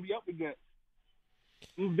we're going to be up against.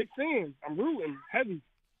 I'm a big fan. I'm rooting heavy.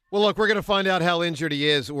 Well, look, we're going to find out how injured he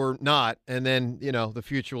is or not, and then, the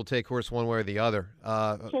future will take course one way or the other.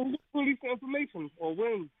 So who's release the information or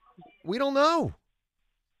when? We don't know.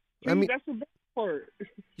 See, that's the best part.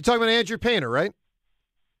 You're talking about Andrew Painter, right?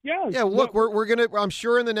 Yeah. Yeah, look, we're going to – I'm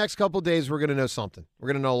sure in the next couple of days we're going to know something. We're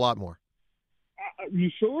going to know a lot more. You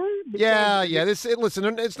sure? Because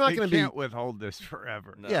listen, it's not going to be – can't withhold this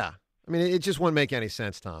forever. No. Yeah. I mean, it just wouldn't make any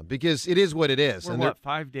sense, Tom, because it is what it is. We're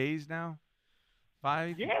 5 days now?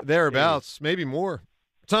 5? Yeah. Thereabouts, maybe more.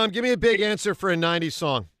 Tom, give me a big answer for a 90s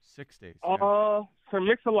song. 6 days. For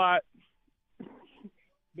Mix-a-Lot,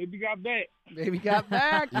 Baby Got Back. Baby Got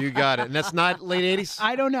Back. You got it. And that's not late 80s?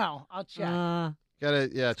 I don't know. I'll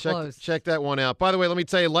check. Check that one out. By the way, let me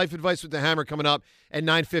tell you, Life Advice with the Hammer coming up at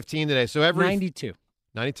 9:15 today. So 92.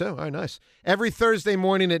 92. All right, nice. Every Thursday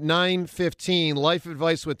morning at 9:15, Life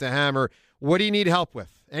Advice with the Hammer. What do you need help with?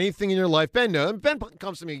 Anything in your life? Ben knows. Ben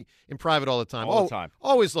comes to me in private all the time. All the time.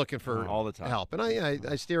 Always looking for all the time. help. And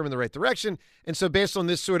I steer him in the right direction. And so based on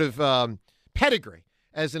this sort of pedigree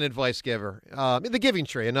as an advice giver, the Giving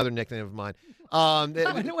Tree, another nickname of mine. When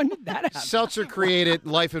did that happen? Seltzer created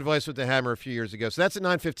Life Advice with the Hammer a few years ago. So that's at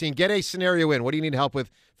 9:15. Get a scenario in. What do you need help with?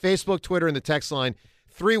 Facebook, Twitter, and the text line.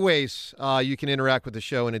 3 ways you can interact with the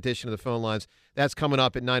show in addition to the phone lines. That's coming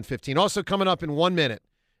up at 9:15. Also coming up in 1 minute,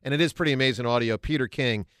 and it is pretty amazing audio, Peter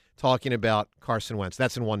King talking about Carson Wentz.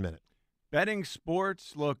 That's in 1 minute. Betting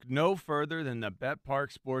sports, look no further than the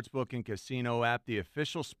BetParx Sportsbook and Casino app, the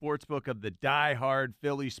official sportsbook of the die-hard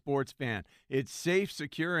Philly sports fan. It's safe,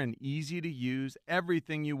 secure, and easy to use.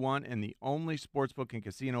 Everything you want, and the only sportsbook and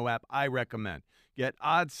casino app I recommend. Get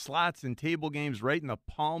odds, slots, and table games right in the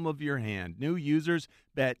palm of your hand. New users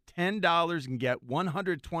bet $10 and get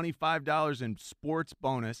 $125 in sports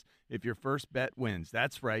bonus if your first bet wins.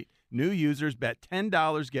 That's right. New users bet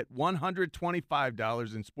 $10, get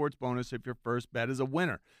 $125 in sports bonus if your first bet is a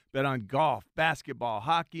winner. Bet on golf, basketball,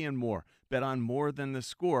 hockey, and more. Bet on more than the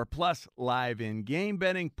score. Plus, live in-game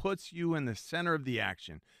betting puts you in the center of the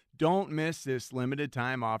action. Don't miss this limited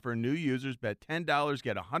time offer. New users bet $10,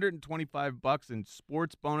 get $125 in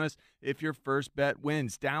sports bonus if your first bet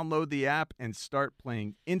wins. Download the app and start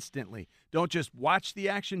playing instantly. Don't just watch the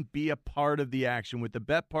action, be a part of the action with the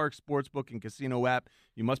BetParx Sportsbook and Casino app.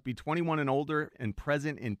 You must be 21 and older and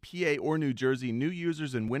present in PA or New Jersey. New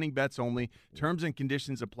users and winning bets only. Terms and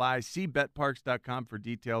conditions apply. See betparx.com for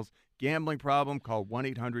details. Gambling problem, call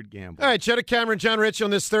 1-800-GAMBLER. All right, Jeddah Cameron, John Rich on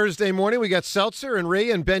this Thursday morning. We got Seltzer and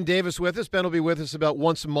Rhea and Ben Davis with us. Ben will be with us about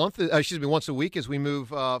once a week as we move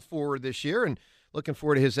forward this year, and looking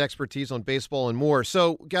forward to his expertise on baseball and more.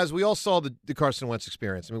 So, guys, we all saw the Carson Wentz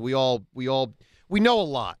experience. I mean, we know a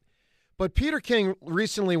lot. But Peter King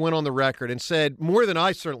recently went on the record and said more than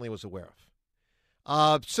I certainly was aware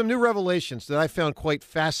of. Some new revelations that I found quite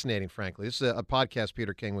fascinating, frankly. This is a podcast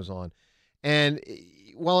Peter King was on. And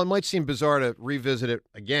while it might seem bizarre to revisit it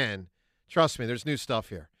again, trust me, there's new stuff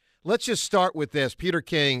here. Let's just start with this. Peter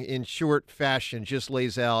King, in short fashion, just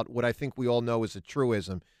lays out what I think we all know is a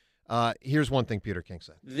truism. Here's one thing Peter King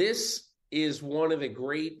said. This is one of the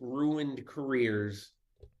great ruined careers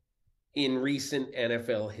in recent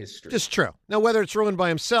NFL history. Just true. Now, whether it's ruined by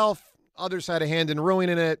himself, others had a hand in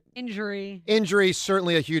ruining it. Injury,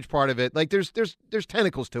 certainly a huge part of it. Like there's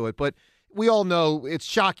tentacles to it, but we all know it's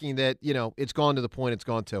shocking that, it's gone to the point it's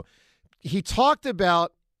gone to. He talked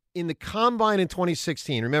about in the Combine in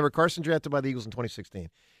 2016. Remember, Carson drafted by the Eagles in 2016.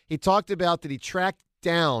 He talked about that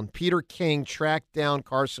Peter King tracked down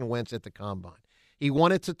Carson Wentz at the Combine. He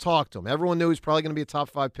wanted to talk to him. Everyone knew he was probably going to be a top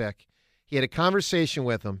 5 pick. He had a conversation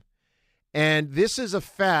with him. And this is a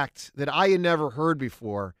fact that I had never heard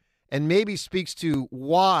before and maybe speaks to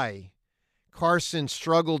why Carson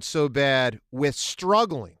struggled so bad with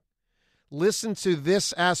struggling. Listen to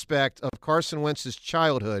this aspect of Carson Wentz's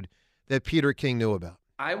childhood that Peter King knew about.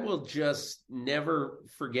 I will just never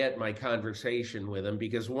forget my conversation with him,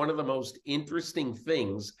 because one of the most interesting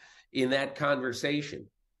things in that conversation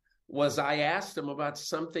was I asked him about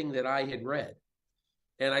something that I had read.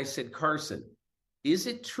 And I said, Carson, is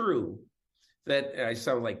it true that, I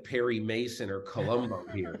sound like Perry Mason or Columbo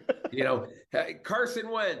here, Carson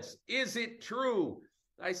Wentz, is it true?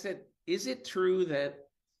 I said, is it true that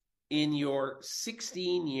in your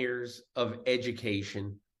 16 years of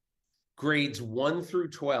education, grades 1 through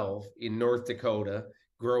 12 in North Dakota,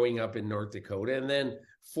 growing up in North Dakota, and then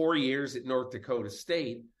 4 years at North Dakota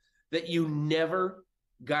State, that you never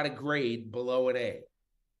got a grade below an A.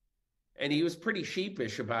 And he was pretty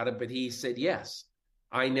sheepish about it, but he said, yes,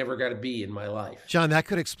 I never got a B in my life. John, that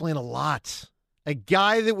could explain a lot. A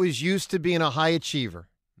guy that was used to being a high achiever,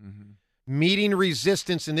 meeting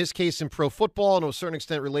resistance, in this case in pro football and to a certain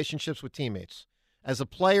extent relationships with teammates, as a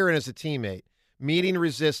player and as a teammate, meeting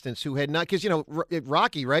resistance, who had not, because,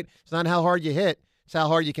 Rocky, right? It's not how hard you hit. It's how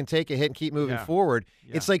hard you can take a hit and keep moving forward.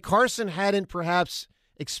 Yeah. It's like Carson hadn't perhaps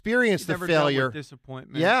experienced the failure. Never dealt with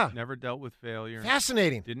disappointment. Yeah. Never dealt with failure.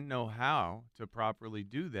 Fascinating. Didn't know how to properly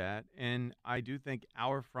do that. And I do think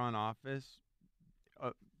our front office,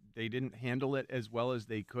 they didn't handle it as well as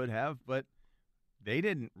they could have, but they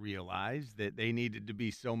didn't realize that they needed to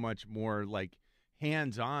be so much more like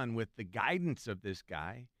hands-on with the guidance of this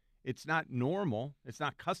guy. It's not normal. It's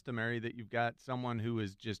not customary that you've got someone who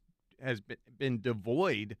has been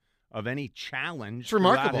devoid of any challenge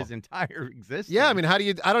throughout his entire existence. Yeah, I mean, I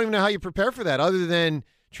don't even know how you prepare for that other than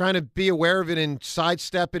trying to be aware of it and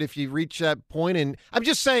sidestep it if you reach that point. And I'm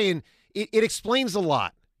just saying it explains a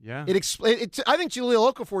lot. Yeah. I think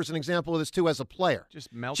Jahlil Okafor is an example of this, too, as a player.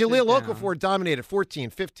 Just melted Jahlil down. Okafor dominated 14,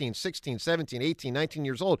 15, 16, 17, 18, 19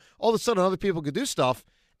 years old. All of a sudden, other people could do stuff,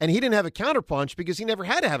 and he didn't have a counterpunch because he never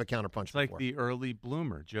had to have a counterpunch It's like the early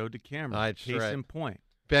bloomer, Joe DeCamera. Case in point.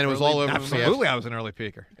 Ben, it was all over. Absolutely, I was an early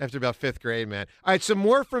peaker. After about fifth grade, man. All right, some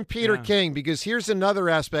more from Peter King, because here's another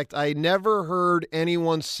aspect. I never heard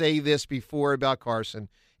anyone say this before about Carson.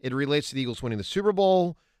 It relates to the Eagles winning the Super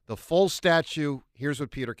Bowl, the Foles statue. Here's what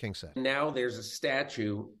Peter King said. Now there's a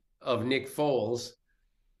statue of Nick Foles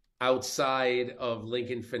outside of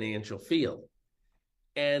Lincoln Financial Field.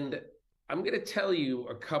 And I'm going to tell you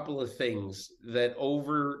a couple of things that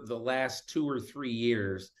over the last 2 or 3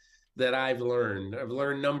 years that I've learned. I've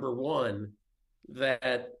learned, number one,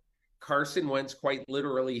 that Carson Wentz quite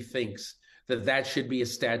literally thinks that should be a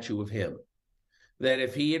statue of him. That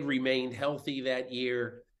if he had remained healthy that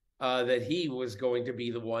year, that he was going to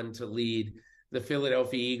be the one to lead the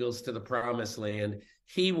Philadelphia Eagles to the promised land.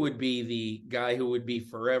 He would be the guy who would be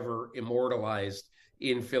forever immortalized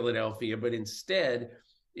in Philadelphia. But instead,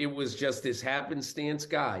 it was just this happenstance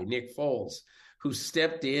guy, Nick Foles, who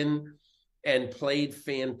stepped in and played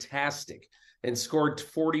fantastic and scored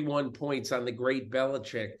 41 points on the great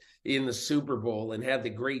Belichick in the Super Bowl and had the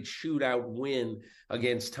great shootout win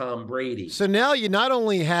against Tom Brady. So now you not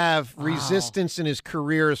only have resistance in his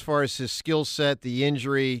career as far as his skill set, the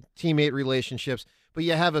injury, teammate relationships, but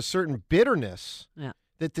you have a certain bitterness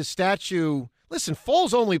that the statue – listen,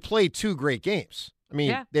 Foles only played 2 great games. I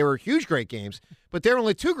mean, they were huge great games, but they were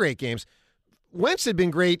only 2 great games. Wentz had been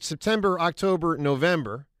great September, October,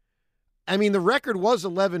 November. I mean, the record was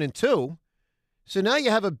 11-2. So now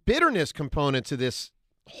you have a bitterness component to this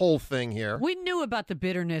whole thing here. We knew about the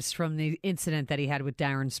bitterness from the incident that he had with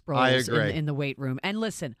Darren Sproles in the weight room. And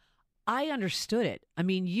listen, I understood it. I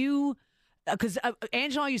mean, because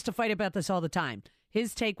Angelo used to fight about this all the time.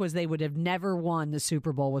 His take was they would have never won the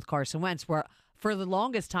Super Bowl with Carson Wentz, where for the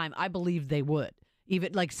longest time, I believed they would.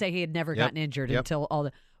 Even like say he had never gotten injured until all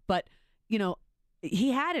the, but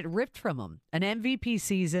he had it ripped from him. An MVP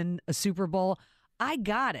season, a Super Bowl. I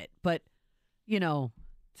got it. But,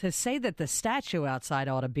 to say that the statue outside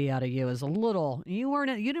ought to be out of you is a little, you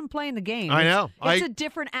didn't play in the game. I know. It's a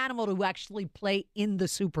different animal to actually play in the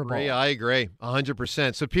Super Bowl. Yeah, I agree.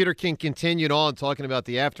 100%. So Peter King continued on talking about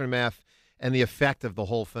the aftermath and the effect of the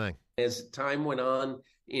whole thing. As time went on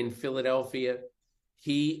in Philadelphia,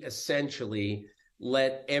 he essentially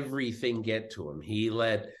let everything get to him. He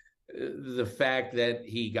let the fact that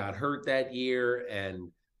he got hurt that year and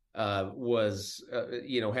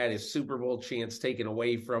had his Super Bowl chance taken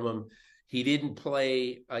away from him. He didn't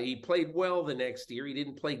play. He played well the next year. He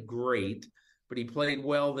didn't play great, but he played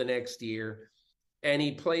well the next year, and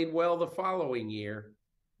he played well the following year.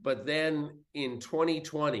 But then in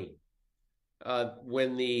 2020,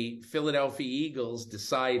 when the Philadelphia Eagles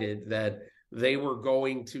decided that they were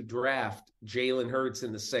going to draft Jalen Hurts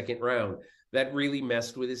in the second round, that really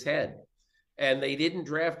messed with his head. And they didn't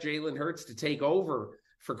draft Jalen Hurts to take over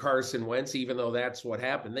for Carson Wentz, even though that's what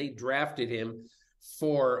happened. They drafted him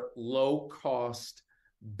for low-cost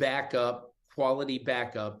backup, quality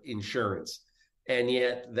backup insurance. And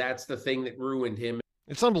yet that's the thing that ruined him.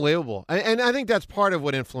 It's unbelievable. And I think that's part of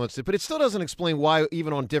what influenced it. But it still doesn't explain why,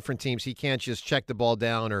 even on different teams, he can't just check the ball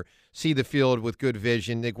down or see the field with good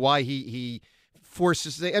vision. Like why he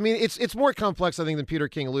forces – I mean, it's more complex, I think, than Peter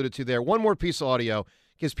King alluded to there. One more piece of audio,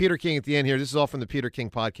 because Peter King at the end here, this is all from the Peter King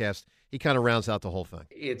podcast. He kind of rounds out the whole thing.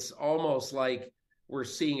 It's almost like we're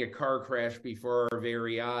seeing a car crash before our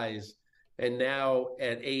very eyes. And now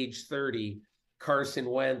at age 30, Carson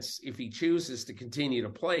Wentz, if he chooses to continue to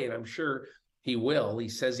play, and I'm sure he will, he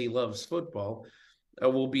says he loves football,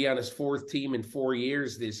 will be on his fourth team in 4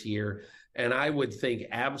 years this year. And I would think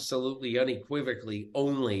absolutely unequivocally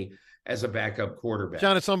only as a backup quarterback.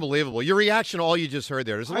 John, it's unbelievable. Your reaction to all you just heard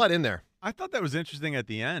there. There's a lot in there. I thought that was interesting at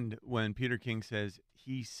the end when Peter King says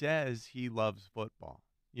he loves football.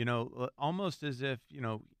 You know, almost as if, you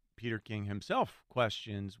know, Peter King himself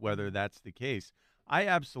questions whether that's the case. I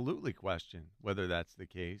absolutely question whether that's the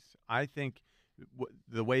case. I think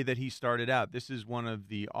the way that he started out, this is one of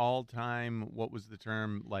the all-time, what was the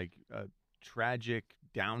term, like tragic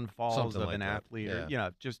downfalls Something of like an that. athlete. Yeah. Or, you know,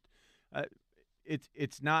 just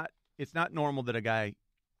it's not normal that a guy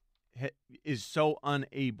is so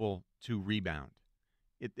unable to rebound.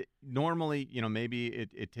 It normally, you know, maybe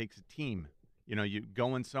it takes a team. You know, you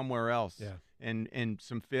going somewhere else and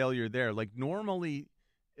some failure there. Like normally,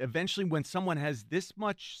 eventually when someone has this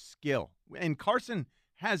much skill, and Carson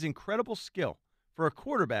has incredible skill for a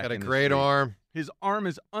quarterback. Got a great arm. His arm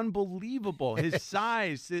is unbelievable. His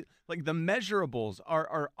size, like the measurables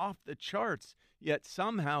are off the charts. Yet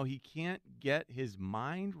somehow he can't get his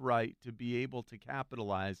mind right to be able to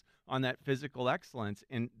capitalize on that physical excellence.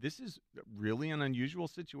 And this is really an unusual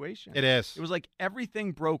situation. It is. It was like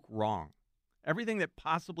everything broke wrong. Everything that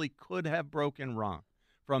possibly could have broken wrong,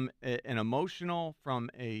 from an emotional,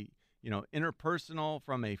 from a interpersonal,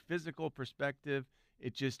 from a physical perspective.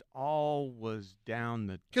 It just all was down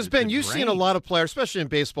the Because, Ben, you've drain. seen a lot of players, especially in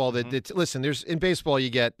baseball, that listen, in baseball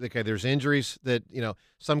you get, there's injuries that, you know,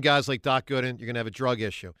 some guys like Doc Gooden, you're going to have a drug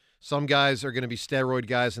issue. Some guys are going to be steroid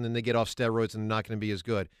guys, and then they get off steroids and they're not going to be as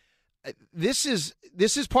good. This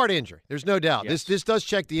is part injury. There's no doubt. Yes. This does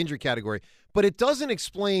check the injury category. But it doesn't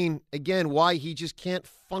explain, again, why he just can't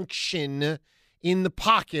function in the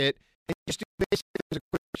pocket and just do basically things a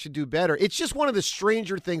quarterback should do better. It's just one of the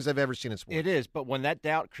stranger things I've ever seen in sports. It is, but when that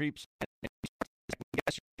doubt creeps in and you start to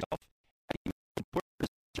second-guess yourself, and you put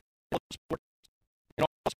yourself in sports, in all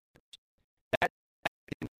sports, that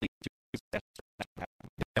can lead to success.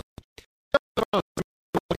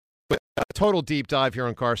 A total deep dive here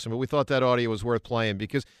on Carson, but we thought that audio was worth playing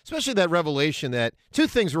because, especially that revelation that two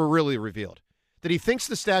things were really revealed. That he thinks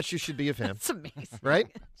the statue should be of him. That's amazing. Right?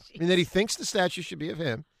 I mean, that he thinks the statue should be of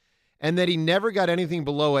him, and that he never got anything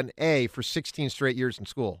below an A for 16 straight years in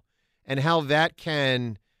school. And how that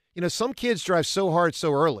can, you know, some kids drive so hard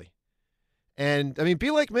so early. And, I mean, be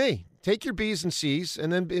like me. Take your B's and C's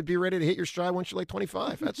and then be ready to hit your stride once you're like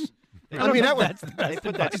 25. That's, I mean, that was. They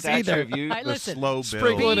put that statue of you, Right, the listen, slow bill.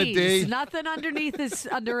 Sprinkling a D. B's. Nothing underneath is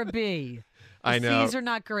under a B. I know. C's are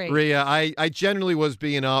not great. Rhea, I generally was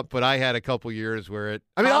being up, but I had a couple years where it.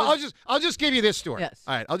 I mean, I'll just give you this story. Yes.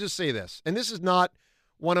 All right, I'll just say this, and this is not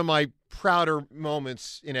one of my prouder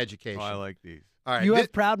moments in education. Oh, I like these. All right, You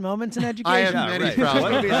have proud moments in education? I have many proud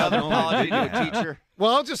What would be moments. another apology to a teacher?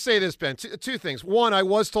 Well, I'll just say this, Ben. Two things. One, I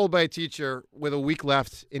was told by a teacher with a week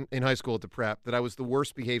left in high school at the prep that I was the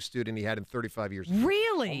worst behaved student he had in 35 years.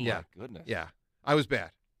 Really? Yeah. Goodness. Yeah. I was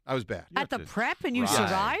bad. At the prep and you Right.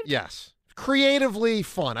 survived? Yes. Creatively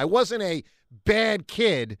fun. I wasn't a bad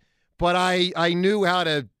kid, but I knew how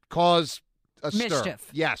to cause a stir. Mischief.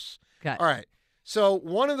 Yes. Okay. All right. So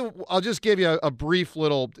I'll just give you a brief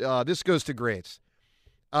little, this goes to grades.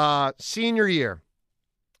 Senior year,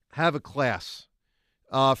 have a class.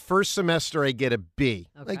 First semester, I get a B.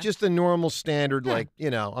 Okay. Like just a normal standard, like, you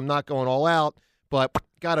know, I'm not going all out, but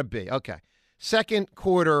got a B. Okay. Second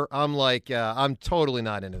quarter, I'm like, I'm totally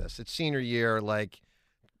not into this. It's senior year, like,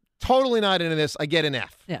 totally not into this. I get an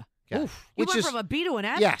F. Yeah. Okay. Oof. You went from a B to an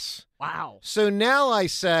F? Yes. Wow. So now I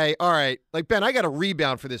say, all right, like, Ben, I got to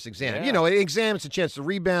rebound for this exam. Yeah. You know, an exam, it's a chance to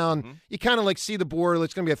rebound. You kind of like see the board.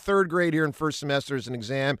 It's going to be a third grade here in first semester as an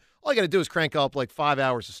exam. All I got to do is crank up like 5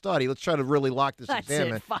 hours of study. Let's try to really lock this That's exam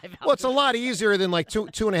it, in. 5 hours. Well, it's a lot easier than like two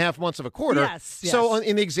and a half months of a quarter. Yes, yes. So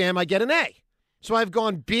in the exam, I get an A. So I've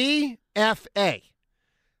gone B, F, A.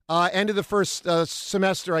 End of the first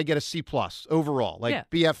semester, I get a C plus overall. Like Yeah.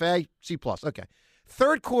 BFA, C plus. Okay.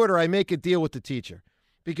 Third quarter, I make a deal with the teacher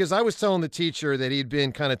because I was telling the teacher that he'd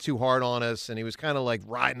been kind of too hard on us and he was kind of like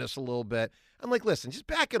riding us a little bit. I'm like, listen, just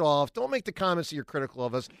back it off. Don't make the comments that you're critical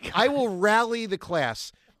of us. I will rally the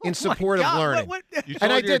class in support of learning. You And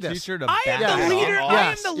told I your did this. teacher to I am back the off. leader. I am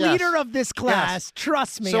Yes, the yes. leader of this class. Yes.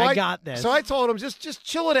 Trust me, So I got this. So I told him, just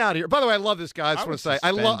chill it out here. By the way, I love this guy. I just I want to would say,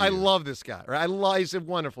 I suspend you. love this guy. Right? He's a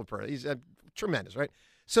wonderful person. He's tremendous, right?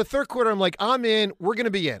 So third quarter, I'm like, I'm in. We're going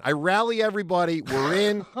to be in. I rally everybody. We're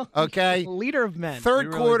in. Okay. Leader of men. Third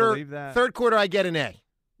You really quarter. believe that? Third quarter, I get an A.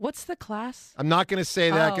 What's the class? I'm not going to say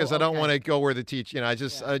that Oh, because I don't okay. want to go where the teacher. You know,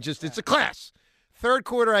 it's a class. Third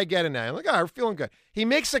quarter, I get it now. I'm like, all right, we're feeling good. He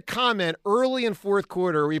makes a comment early in fourth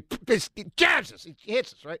quarter where he jabs us. He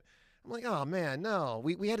hits us, right? I'm like, oh, man, no.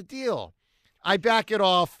 We had a deal. I back it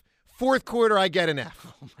off. Fourth quarter, I get an F.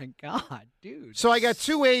 Oh, my God, dude. So I got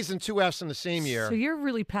 2 A's and 2 F's in the same year. So you're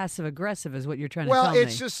really passive-aggressive is what you're trying to well, tell me.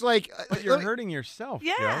 it's just like... But you're hurting yourself,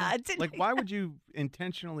 Yeah. Joe. Like, why would you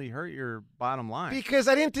intentionally hurt your bottom line? Because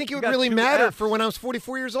I didn't think it You would got really 2 matter Fs. for when I was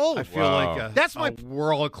 44 years old. I feel like That's my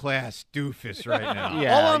world-class doofus right now.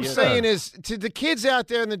 All I'm saying is, to the kids out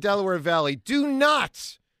there in the Delaware Valley, do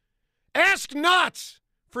not, ask not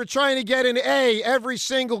for trying to get an A every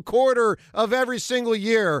single quarter of every single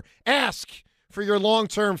year. Ask for your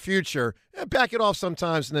long-term future. Back it off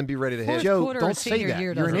sometimes and then be ready to hit. Joe, don't say that.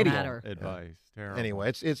 You're an idiot. Matter. Advice. Terrible.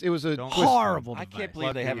 Anyway, it was a horrible. I can't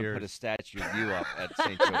believe they haven't put a statue of you up at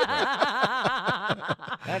St. Joe.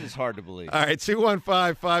 That is hard to believe. All right,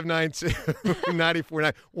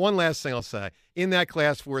 215-592-94.9. One last thing I'll say. In that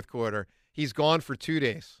class, fourth quarter, he's gone for 2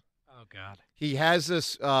 days. Oh, God. He has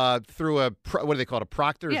us through a, what do they call it, a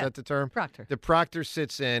proctor? Is that the term? Proctor. The proctor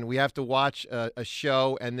sits in. We have to watch a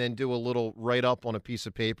show and then do a little write-up on a piece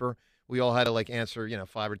of paper. We all had to, answer,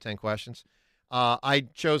 5 or 10 questions. I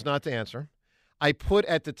chose not to answer. I put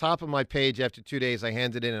at the top of my page after 2 days, I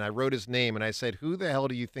handed in and I wrote his name and I said, who the hell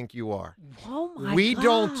do you think you are? Oh, my We God.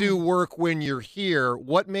 don't do work when you're here.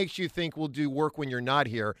 What makes you think we'll do work when you're not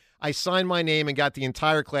here? I signed my name and got the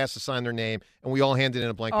entire class to sign their name, and we all handed in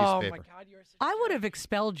a blank piece of paper. Oh, my God. I would have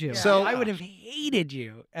expelled you. So- I would have hated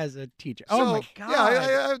you as a teacher. So, Oh, my God.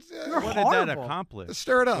 Yeah, You're What horrible. did that accomplish?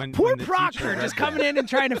 Stir it up. When- Poor when the Proctor teacher just read coming that? in and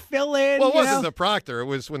trying to fill in. Well, it you wasn't know? the proctor. It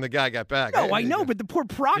was when the guy got back. No, I know, but the poor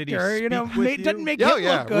Proctor, Did he speak with you? doesn't make Oh, him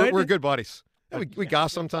yeah, look good. we're good buddies. We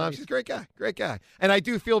gossip sometimes. He's a great guy. And I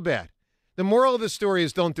do feel bad. The moral of the story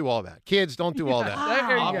is don't do all that. Kids, don't do all that.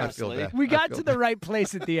 There you I go. feel bad. We I got feel to bad. the right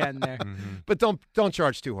place at the end there. But don't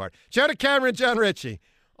charge too hard. Joe DeCamera, John Ritchie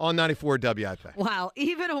on 94 WIP. Wow,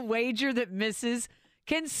 even a wager that misses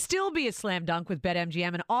can still be a slam dunk with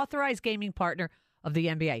BetMGM, an authorized gaming partner of the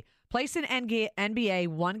NBA. Place an NBA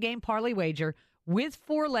one-game parlay wager with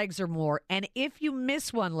 4 legs or more, and if you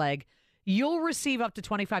miss one leg, you'll receive up to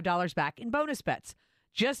 $25 back in bonus bets.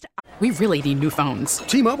 We really need new phones.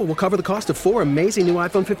 T-Mobile will cover the cost of 4 amazing new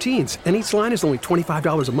iPhone 15s, and each line is only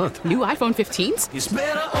 $25 a month. New iPhone 15s? It's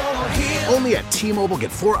better over here. Only at T-Mobile,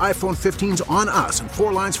 get 4 iPhone 15s on us and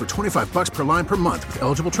 4 lines for $25 per line per month with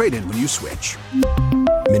eligible trade-in when you switch.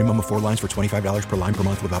 Minimum of 4 lines for $25 per line per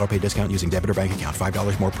month with autopay discount using debit or bank account.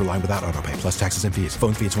 $5 more per line without autopay, plus taxes and fees.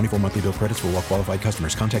 Phone fee at 24 monthly bill credits for well-qualified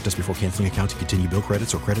customers. Contact us before canceling account to continue bill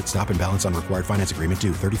credits or credit stop and balance on required finance agreement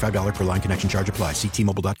due. $35 per line connection charge applies. See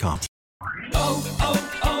T-Mobile.com.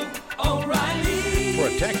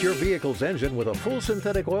 Protect your vehicle's engine with a full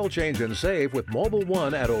synthetic oil change and save with Mobil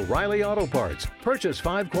 1 at O'Reilly Auto Parts. Purchase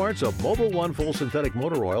 5 quarts of Mobil 1 full synthetic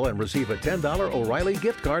motor oil and receive a $10 O'Reilly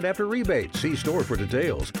gift card after rebate. See store for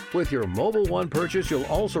details. With your Mobil 1 purchase, you'll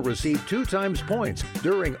also receive 2 times points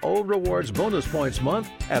during O Rewards Bonus Points Month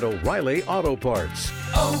at O'Reilly Auto Parts.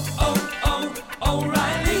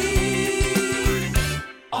 O'Reilly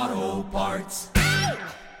Auto Parts.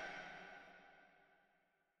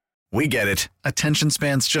 We get it. Attention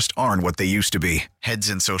spans just aren't what they used to be. Heads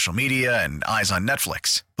in social media and eyes on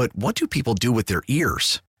Netflix. But what do people do with their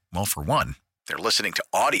ears? Well, for one, they're listening to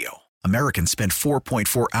audio. Americans spend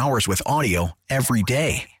 4.4 hours with audio every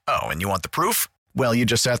day. Oh, and you want the proof? Well, you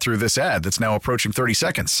just sat through this ad that's now approaching 30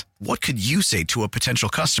 seconds. What could you say to a potential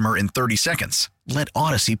customer in 30 seconds? Let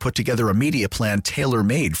Odyssey put together a media plan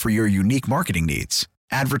tailor-made for your unique marketing needs.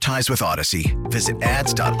 Advertise with Odyssey. Visit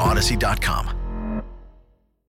ads.odyssey.com.